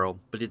Supergirl,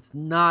 but it's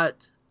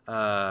not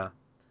Cavill.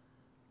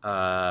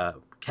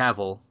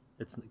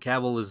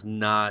 Cavill is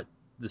not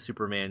the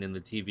Superman in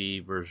the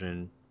TV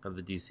version of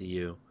the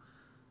DCU.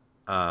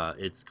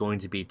 It's going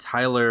to be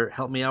Tyler.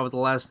 Help me out with the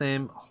last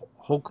name.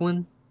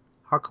 Hoechlin.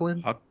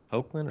 Hoechlin.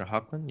 Hoechlin or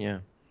Hoechlin?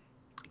 Yeah.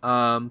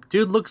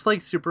 Dude looks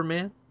like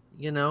Superman.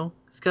 You know,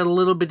 he's got a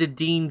little bit of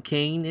Dean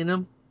Cain in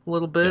him. A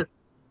little bit. Yep.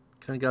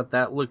 Kind of got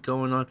that look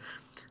going on.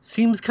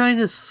 Seems kind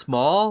of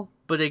small,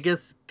 but I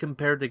guess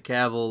compared to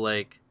Cavill,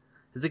 like,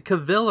 is it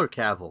Cavill or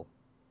Cavill?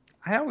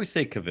 I always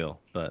say Cavill,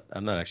 but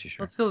I'm not actually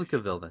sure. Let's go with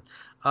Cavill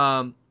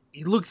then.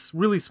 He looks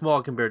really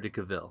small compared to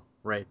Cavill,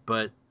 right?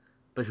 But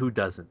who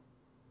doesn't?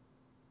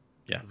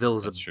 Yeah, Cavill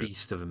is that's a true.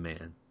 beast of a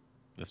man.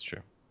 That's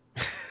true.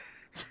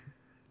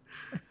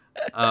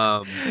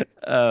 Yeah.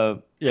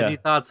 Any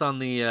thoughts on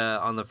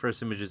the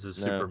first images of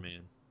No.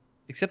 Superman?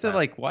 Except that,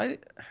 like, why?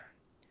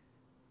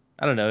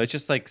 I don't know. It's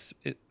just like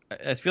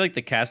I feel like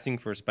the casting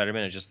for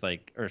Spider-Man is just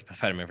like, or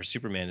Spider-Man for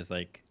Superman is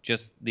like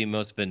just the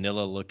most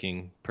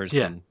vanilla-looking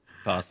person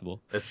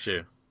possible. That's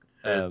true.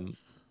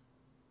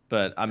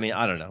 But I mean,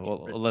 I don't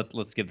know. Well,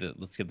 let's give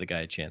the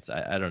guy a chance.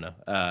 I don't know.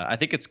 I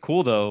think it's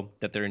cool though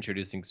that they're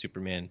introducing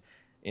Superman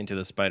into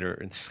the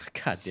Spider.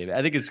 God damn it!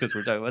 I think it's because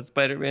we're talking about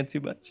Spider-Man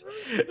too much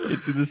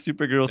into the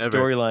Supergirl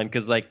storyline,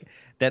 because like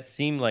that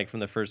seemed like from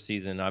the first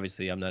season.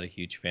 Obviously, I'm not a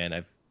huge fan.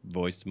 I've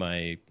voiced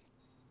my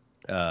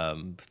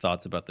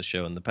thoughts about the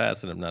show in the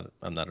past, and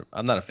I'm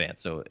not a fan.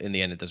 So in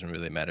the end, it doesn't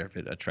really matter if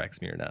it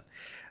attracts me or not.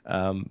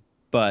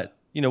 But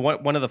you know,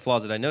 one of the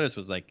flaws that I noticed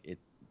was like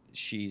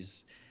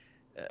she's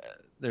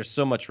there's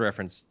so much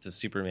reference to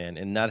Superman,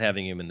 and not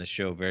having him in the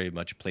show very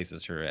much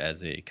places her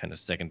as a kind of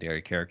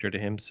secondary character to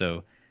him.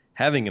 So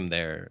having him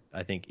there,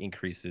 I think,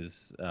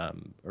 increases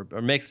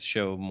or makes the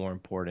show more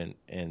important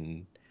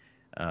and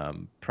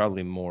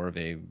probably more of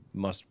a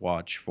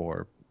must-watch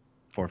for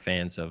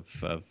fans of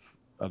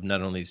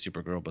not only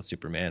Supergirl but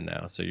Superman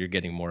now. So you're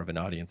getting more of an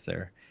audience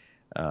there,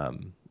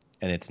 and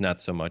it's not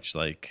so much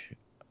like,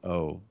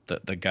 oh,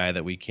 the guy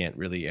that we can't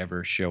really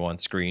ever show on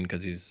screen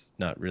because he's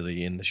not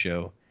really in the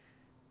show.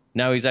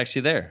 Now he's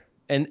actually there.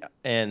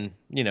 And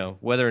you know,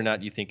 whether or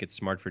not you think it's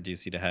smart for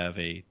DC to have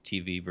a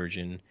TV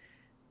version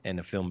and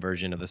a film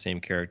version of the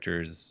same character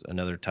is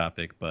another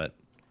topic, but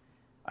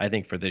I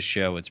think for this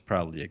show it's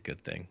probably a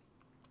good thing.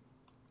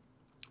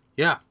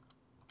 Yeah.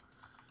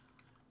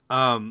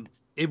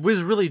 It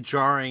was really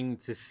jarring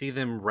to see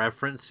them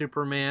reference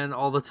Superman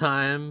all the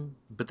time,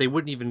 but they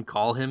wouldn't even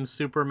call him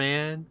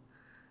Superman,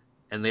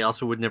 and they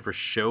also would never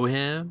show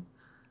him.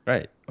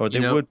 Right. Or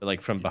they would,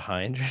 like, from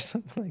behind or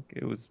something. Like,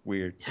 it was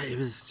weird. Yeah, it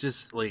was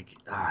just like,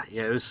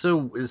 it was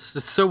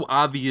just so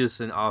obvious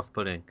and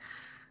off-putting.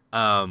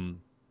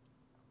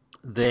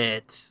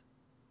 That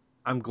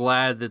I'm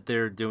glad that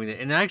they're doing it.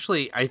 And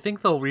actually, I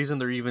think the reason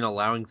they're even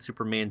allowing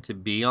Superman to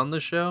be on the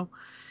show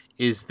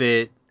is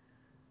that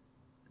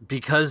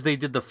because they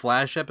did the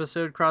Flash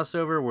episode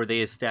crossover where they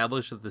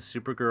established that the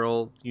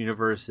Supergirl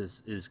universe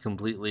is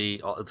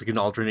completely, it's like an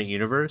alternate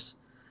universe.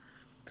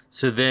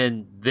 So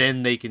then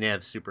they can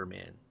have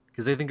Superman.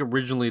 Because I think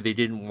originally they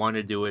didn't want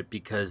to do it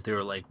because they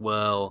were like,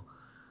 well,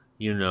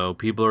 you know,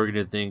 people are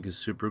going to think is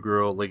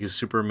Supergirl, like is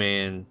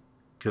Superman,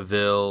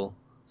 Cavill,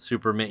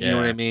 Superman, you know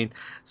what I mean?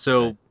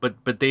 So, right.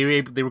 but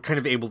they were kind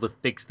of able to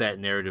fix that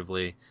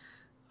narratively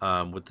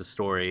with the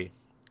story.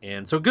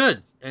 And so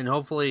good. And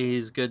hopefully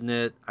he's good in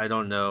it. I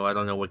don't know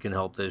what can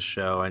help this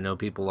show. I know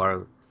people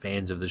are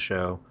fans of the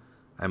show.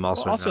 I'm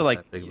also not like,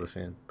 that big of a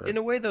fan. But in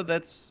a way, though,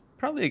 that's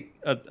probably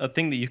a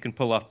thing that you can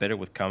pull off better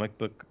with comic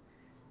book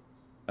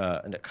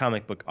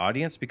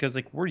audience, because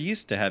like we're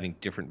used to having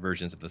different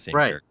versions of the same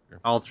character.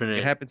 Alternate.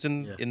 It happens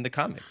in the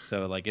comics.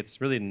 So like it's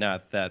really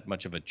not that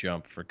much of a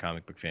jump for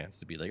comic book fans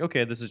to be like,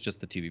 okay, this is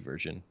just the TV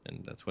version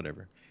and that's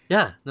whatever.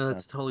 Yeah, no,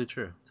 that's totally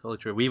true. Totally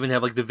true. We even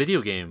have like the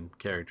video game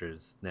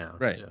characters now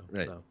too.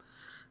 Right.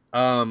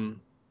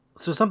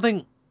 So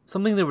something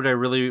that I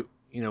really,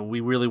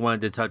 we really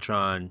wanted to touch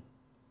on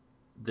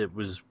that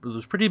was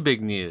pretty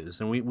big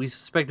news, and we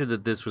suspected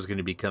that this was going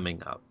to be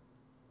coming up,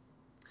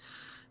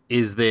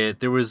 is that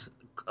there was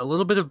a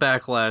little bit of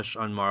backlash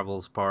on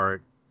Marvel's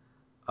part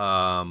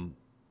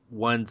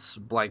once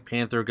Black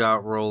Panther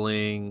got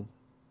rolling,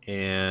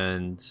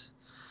 and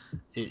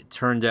it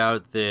turned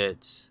out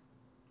that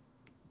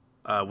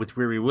with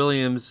Riri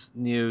Williams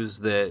news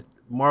that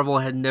Marvel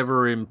had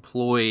never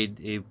employed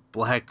a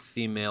black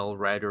female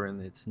writer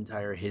in its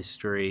entire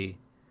history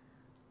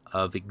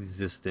of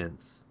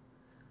existence.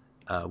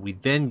 We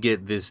then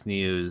get this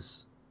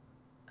news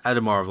out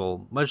of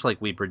Marvel, much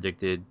like we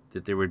predicted,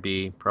 that there would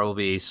be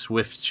probably a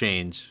swift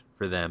change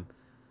for them.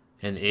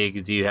 And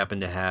Ig, do you happen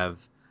to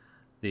have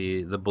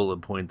the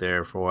bullet point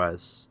there for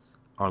us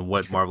on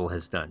what Marvel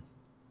has done?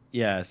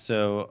 Yeah,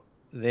 so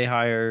they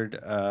hired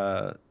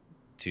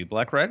two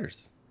black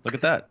writers. Look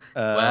at that.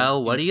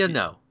 Well, what do you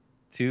know?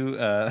 Two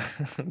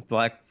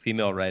black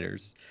female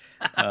writers.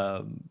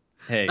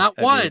 Hey, Not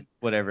I mean, one,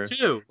 whatever.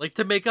 two, like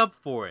to make up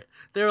for it.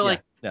 They were Yeah,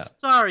 like, no.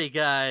 sorry,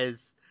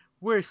 guys.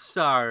 We're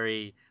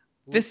sorry.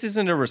 This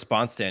isn't a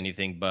response to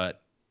anything,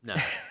 but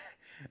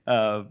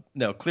No.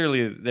 no,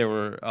 clearly they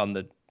were on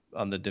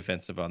the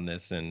defensive on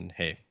this, and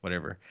hey,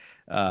 whatever.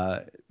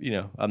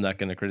 I'm not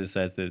going to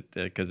criticize it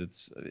because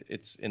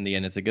it's in the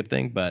end it's a good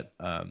thing, but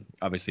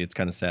obviously it's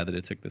kind of sad that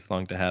it took this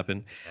long to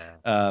happen.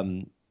 Yeah.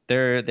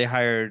 They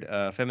hired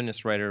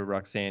feminist writer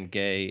Roxane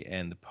Gay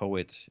and the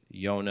poet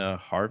Yona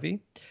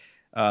Harvey.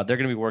 They're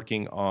going to be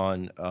working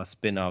on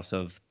spin-offs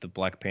of the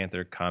Black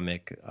Panther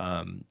comic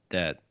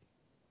that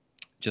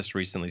just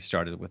recently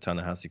started with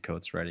Ta-Nehisi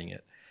Coates writing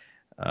it.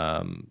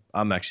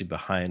 I'm actually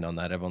behind on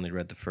that. I've only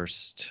read the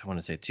first, I want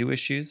to say, 2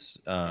 issues,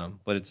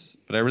 but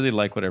I really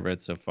like what I've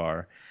read so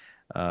far.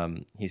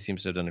 He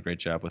seems to have done a great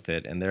job with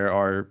it, and there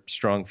are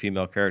strong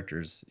female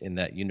characters in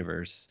that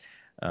universe,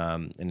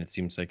 and it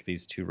seems like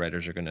these 2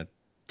 writers are going to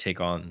take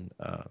on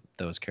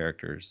those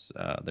characters.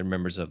 They're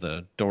members of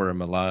the Dora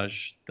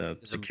Milaje, the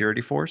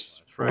security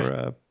force for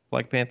right.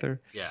 Black Panther.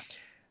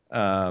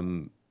 Yeah.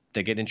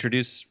 They get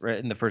introduced right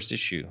in the first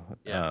issue.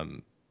 Yeah.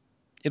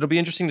 It'll be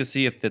interesting to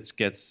see if this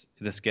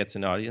gets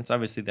an audience.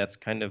 Obviously, that's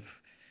kind of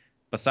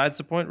besides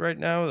the point right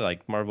now.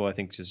 Like Marvel, I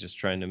think is just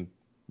trying to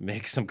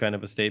make some kind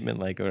of a statement,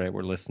 like, all right,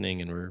 we're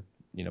listening, and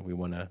we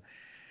want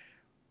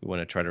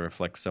to try to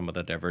reflect some of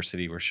the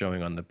diversity we're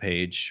showing on the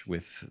page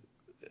with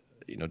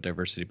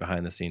diversity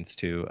behind the scenes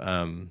too.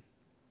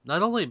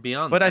 Not only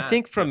beyond but that, I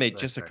think from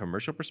just a sorry.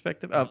 commercial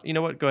perspective, you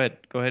know what? Go ahead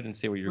and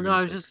say what you're Well, no,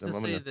 I going was to say. just going to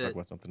I'm say going to talk that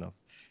about something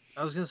else.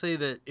 I was going to say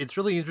that it's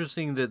really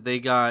interesting that they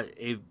got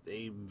a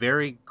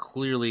very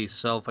clearly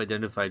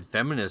self-identified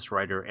feminist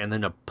writer and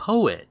then a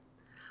poet.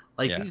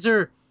 Like Yeah.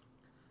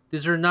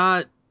 these are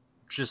not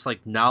just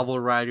like novel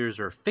writers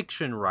or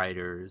fiction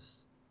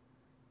writers.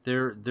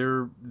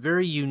 They're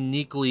very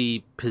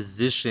uniquely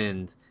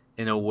positioned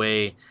in a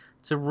way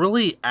to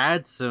really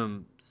add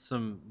some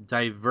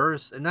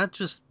diverse, and not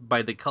just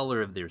by the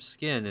color of their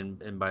skin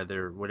and by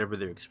their whatever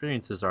their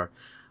experiences are,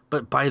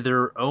 but by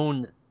their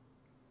own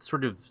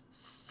sort of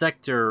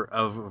sector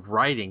of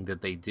writing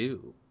that they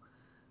do.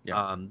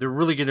 Yeah. They're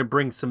really going to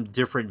bring some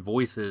different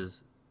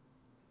voices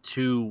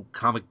to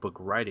comic book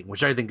writing,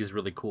 which I think is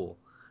really cool.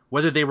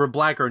 Whether they were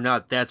black or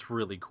not, that's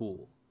really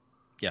cool.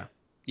 Yeah.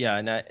 Yeah,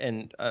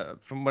 and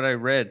from what I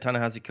read,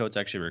 Ta-Nehisi Coates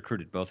actually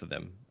recruited both of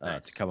them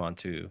Nice. to come on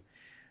to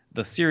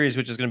the series,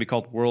 which is going to be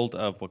called World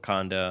of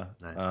Wakanda.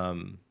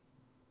 Nice.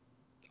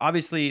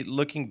 Obviously,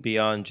 looking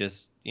beyond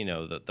just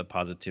the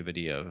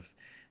positivity of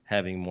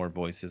having more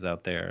voices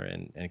out there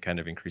and kind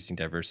of increasing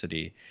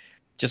diversity,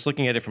 just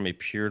looking at it from a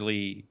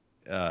purely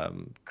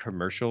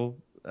commercial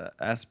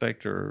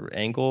aspect or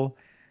angle,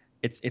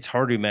 it's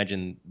hard to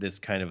imagine this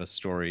kind of a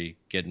story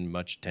getting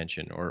much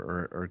attention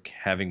or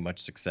having much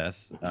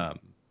success.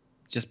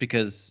 Just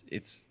because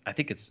I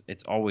think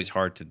it's always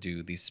hard to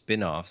do these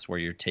spin-offs where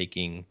you're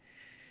taking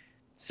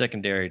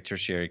secondary,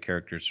 tertiary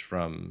characters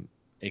from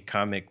a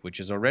comic which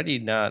is already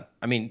not.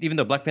 I mean, even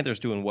though Black Panther is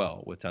doing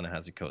well with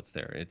Ta-Nehisi Coates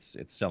there, it's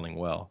selling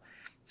well.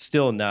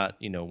 Still not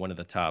one of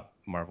the top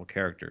Marvel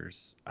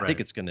characters. I think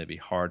it's going to be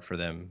hard for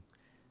them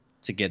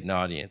to get an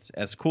audience.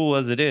 As cool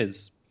as it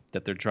is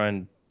that they're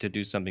trying to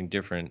do something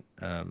different,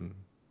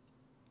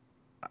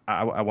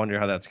 I wonder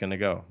how that's going to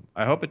go.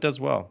 I hope it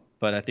does well,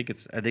 but I think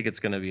it's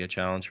going to be a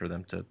challenge for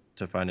them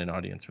to find an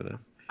audience for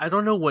this. I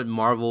don't know what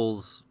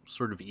Marvel's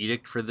sort of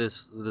edict for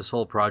this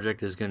whole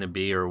project is going to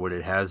be, or what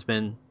it has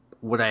been.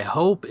 What I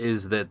hope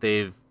is that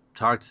they've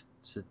talked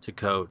to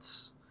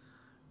Coates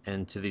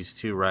and to these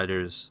 2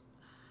 writers,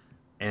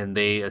 and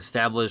they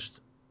established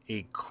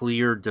a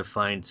clear,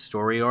 defined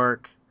story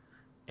arc.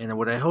 And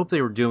what I hope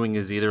they were doing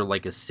is either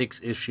like a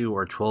 6-issue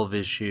or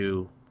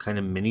 12-issue kind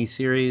of mini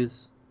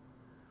series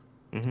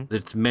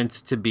that's meant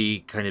to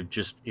be kind of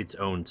just its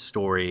own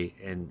story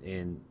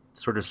and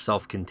sort of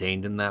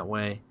self-contained in that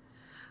way,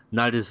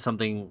 not as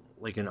something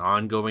like an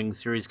ongoing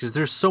series, because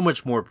there's so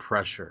much more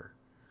pressure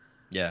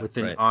with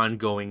an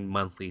ongoing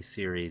monthly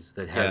series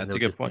that has no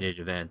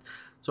definitive end.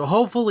 So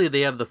hopefully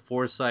they have the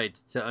foresight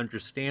to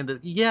understand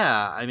that.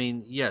 Yeah, I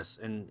mean, yes,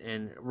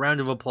 and round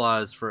of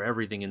applause for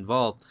everything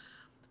involved,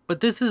 but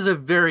this is a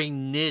very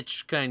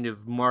niche kind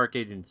of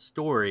market and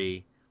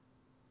story.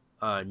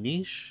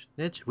 Niche?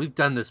 We've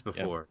done this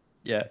before.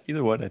 Yeah,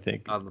 either one, I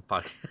think. On the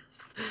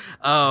podcast.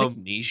 I think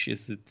niche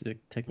is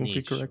technically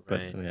niche, correct, but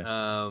right?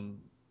 yeah.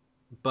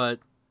 But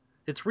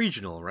it's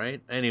regional,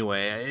 right?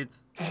 Anyway,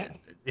 it's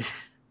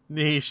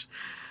niche.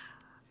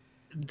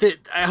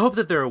 I hope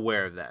that they're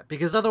aware of that,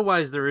 because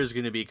otherwise there is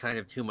going to be kind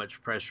of too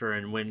much pressure,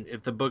 and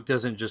if the book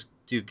doesn't just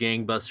do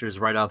gangbusters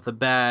right off the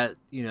bat,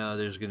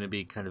 there's going to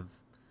be kind of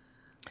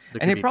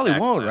There And could it be probably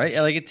won't, right?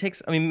 backlash. Like it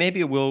takes. I mean, maybe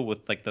it will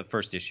with like the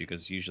first issue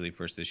because usually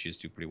first issues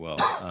do pretty well.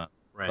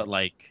 Right. But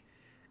like,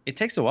 it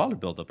takes a while to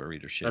build up a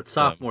readership. That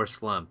So, sophomore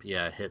slump,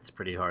 yeah, hits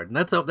pretty hard, and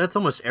that's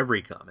almost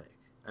every comic.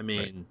 I right.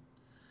 mean,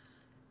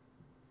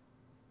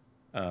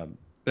 But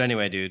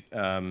anyway, dude.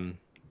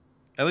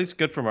 At least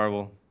good for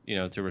Marvel,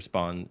 to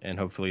respond, and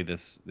hopefully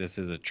this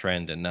is a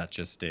trend and not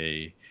just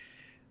a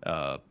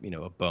a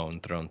bone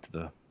thrown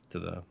to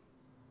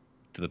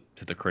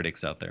the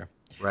critics out there.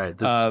 right.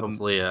 This is Um,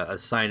 hopefully a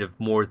sign of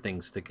more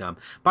things to come.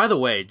 By the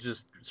way,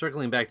 just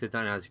circling back to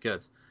Ta-Nehisi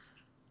Coates,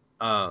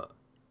 uh,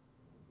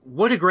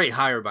 what a great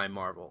hire by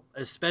Marvel,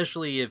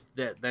 especially if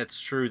that's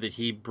true that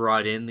he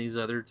brought in these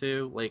other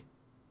two. Like,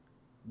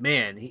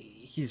 man,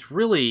 he's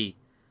really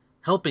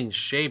helping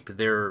shape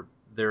their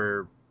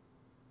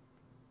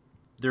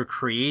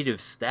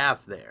creative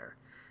staff there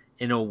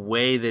in a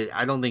way that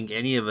I don't think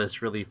any of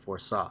us really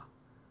foresaw.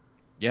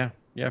 yeah,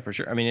 for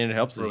sure. I mean, it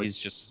helps It's that really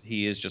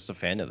he is just a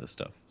fan of this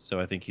stuff. So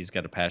I think he's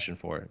got a passion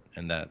for it,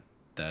 and that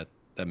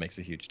makes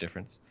a huge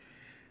difference.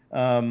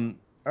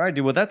 All right,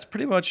 dude. Well, that's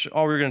pretty much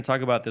all we're going to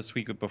talk about this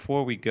week. But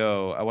before we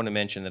go, I want to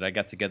mention that I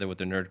got together with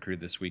the Nerd Crew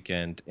this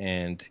weekend,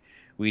 and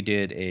we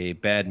did a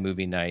bad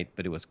movie night,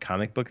 but it was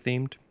comic book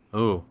themed.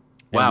 oh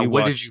And wow. we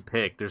What did you watched.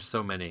 pick? There's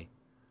so many.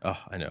 Oh,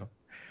 I know.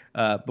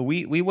 But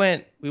we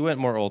went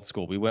more old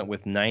school. We went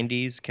with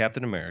 '90s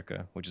Captain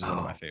America, which is one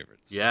of my Oh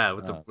favorites. yeah,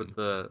 with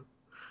the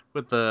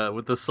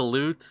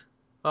salute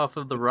off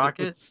of the With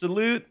rocket.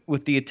 salute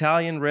with the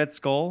Italian Red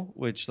Skull,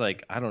 which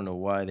like I don't know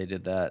why they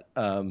did that.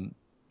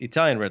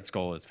 Italian Red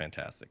Skull is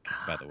fantastic,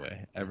 by the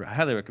way. I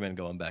highly recommend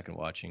going back and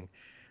watching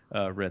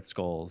Red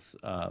Skull's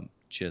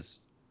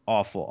just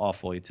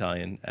awful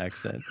Italian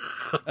accent.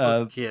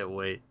 Uh, Can't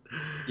wait.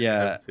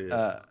 yeah, That's it.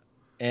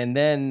 and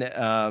then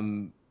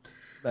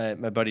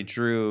my buddy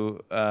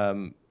Drew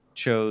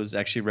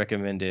actually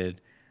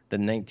recommended the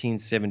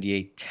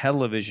 1978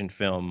 television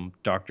film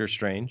Doctor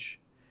Strange.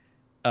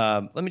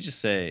 Let me just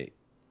say,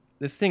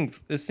 this thing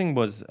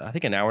was I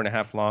think an hour and a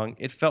half long.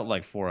 It felt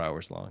like 4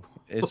 hours long.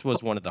 This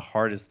was one of the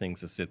hardest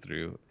things to sit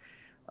through.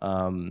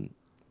 Um,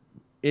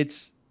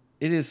 it's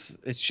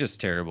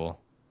just terrible.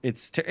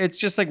 It's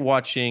just like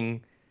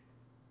watching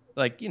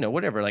like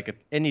whatever like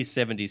any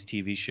 70s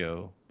TV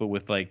show,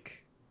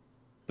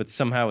 but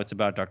somehow it's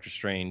about Doctor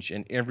Strange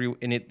and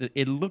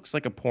it looks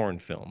like a porn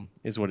film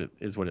is what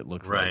it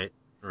looks like. Right,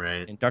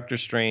 right. And Doctor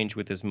Strange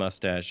with his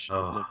mustache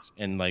Oh, looks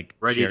and like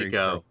ready to Jerry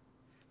go.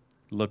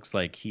 looks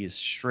like he is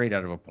straight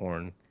out of a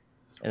porn.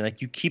 And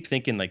like you keep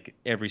thinking like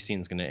every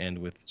scene's gonna end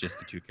with just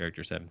the two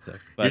characters having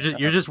sex. But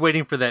You're just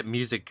waiting for that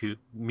music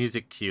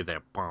cue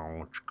that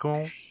bounce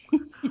go,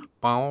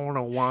 bounce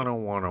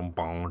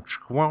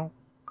go,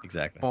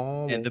 exactly.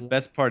 And the boom.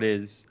 best part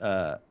is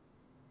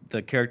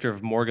the character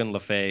of Morgan Le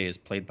Fay is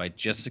played by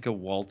Jessica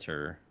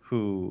Walter,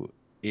 who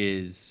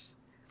is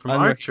From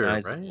Archer, right?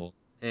 unrecognizable.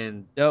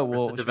 And Oh Arrested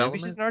well, maybe she's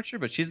Development. an archer,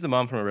 but she's the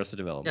mom from Arrested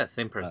Yeah, Development.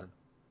 same Uh, person.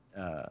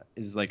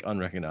 is like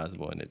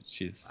unrecognizable in it.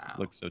 She's Wow.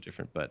 looks so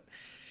different. But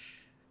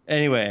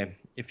anyway,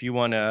 if you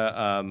want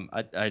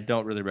to, I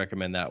don't really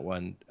recommend that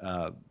one.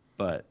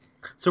 But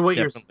So what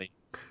you're definitely,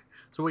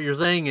 so what you're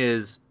saying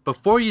is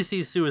before you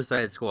see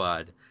Suicide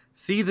Squad,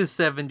 see the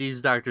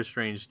 '70s Doctor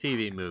Strange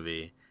TV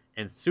movie,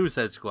 and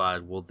Suicide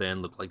Squad will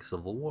then look like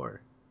Civil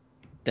War.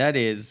 that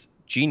is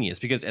genius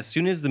because as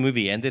soon as the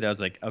movie ended, I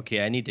was like,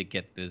 okay, I need to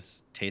get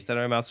this taste out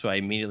of my mouth. So I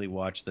immediately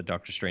watched the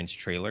Doctor Strange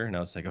trailer, and I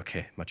was like,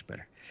 okay, much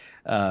better.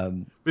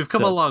 We've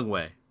come a So long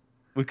way.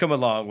 we've come a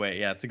long way,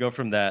 yeah, to go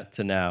from that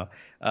to now.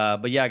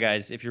 But yeah,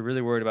 guys, if you're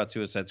really worried about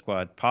Suicide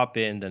Squad, pop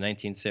in the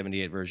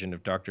 1978 version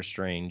of Doctor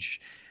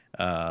Strange,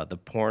 the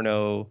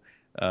porno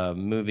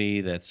movie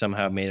that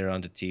somehow made it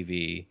onto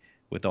TV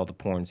with all the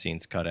porn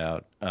scenes cut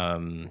out.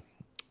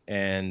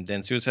 And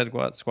then Suicide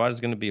Squad is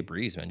going to be a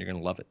breeze, man. You're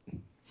going to love it.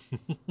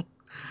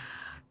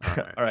 All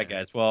right. All right,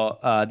 guys. Well,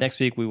 next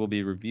week we will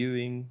be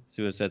reviewing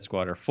Suicide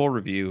Squad, our full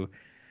review,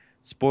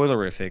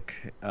 spoilerific.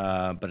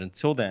 But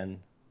until then,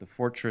 the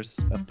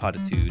Fortress of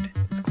Potitude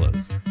is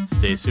closed.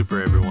 Stay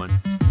super, everyone.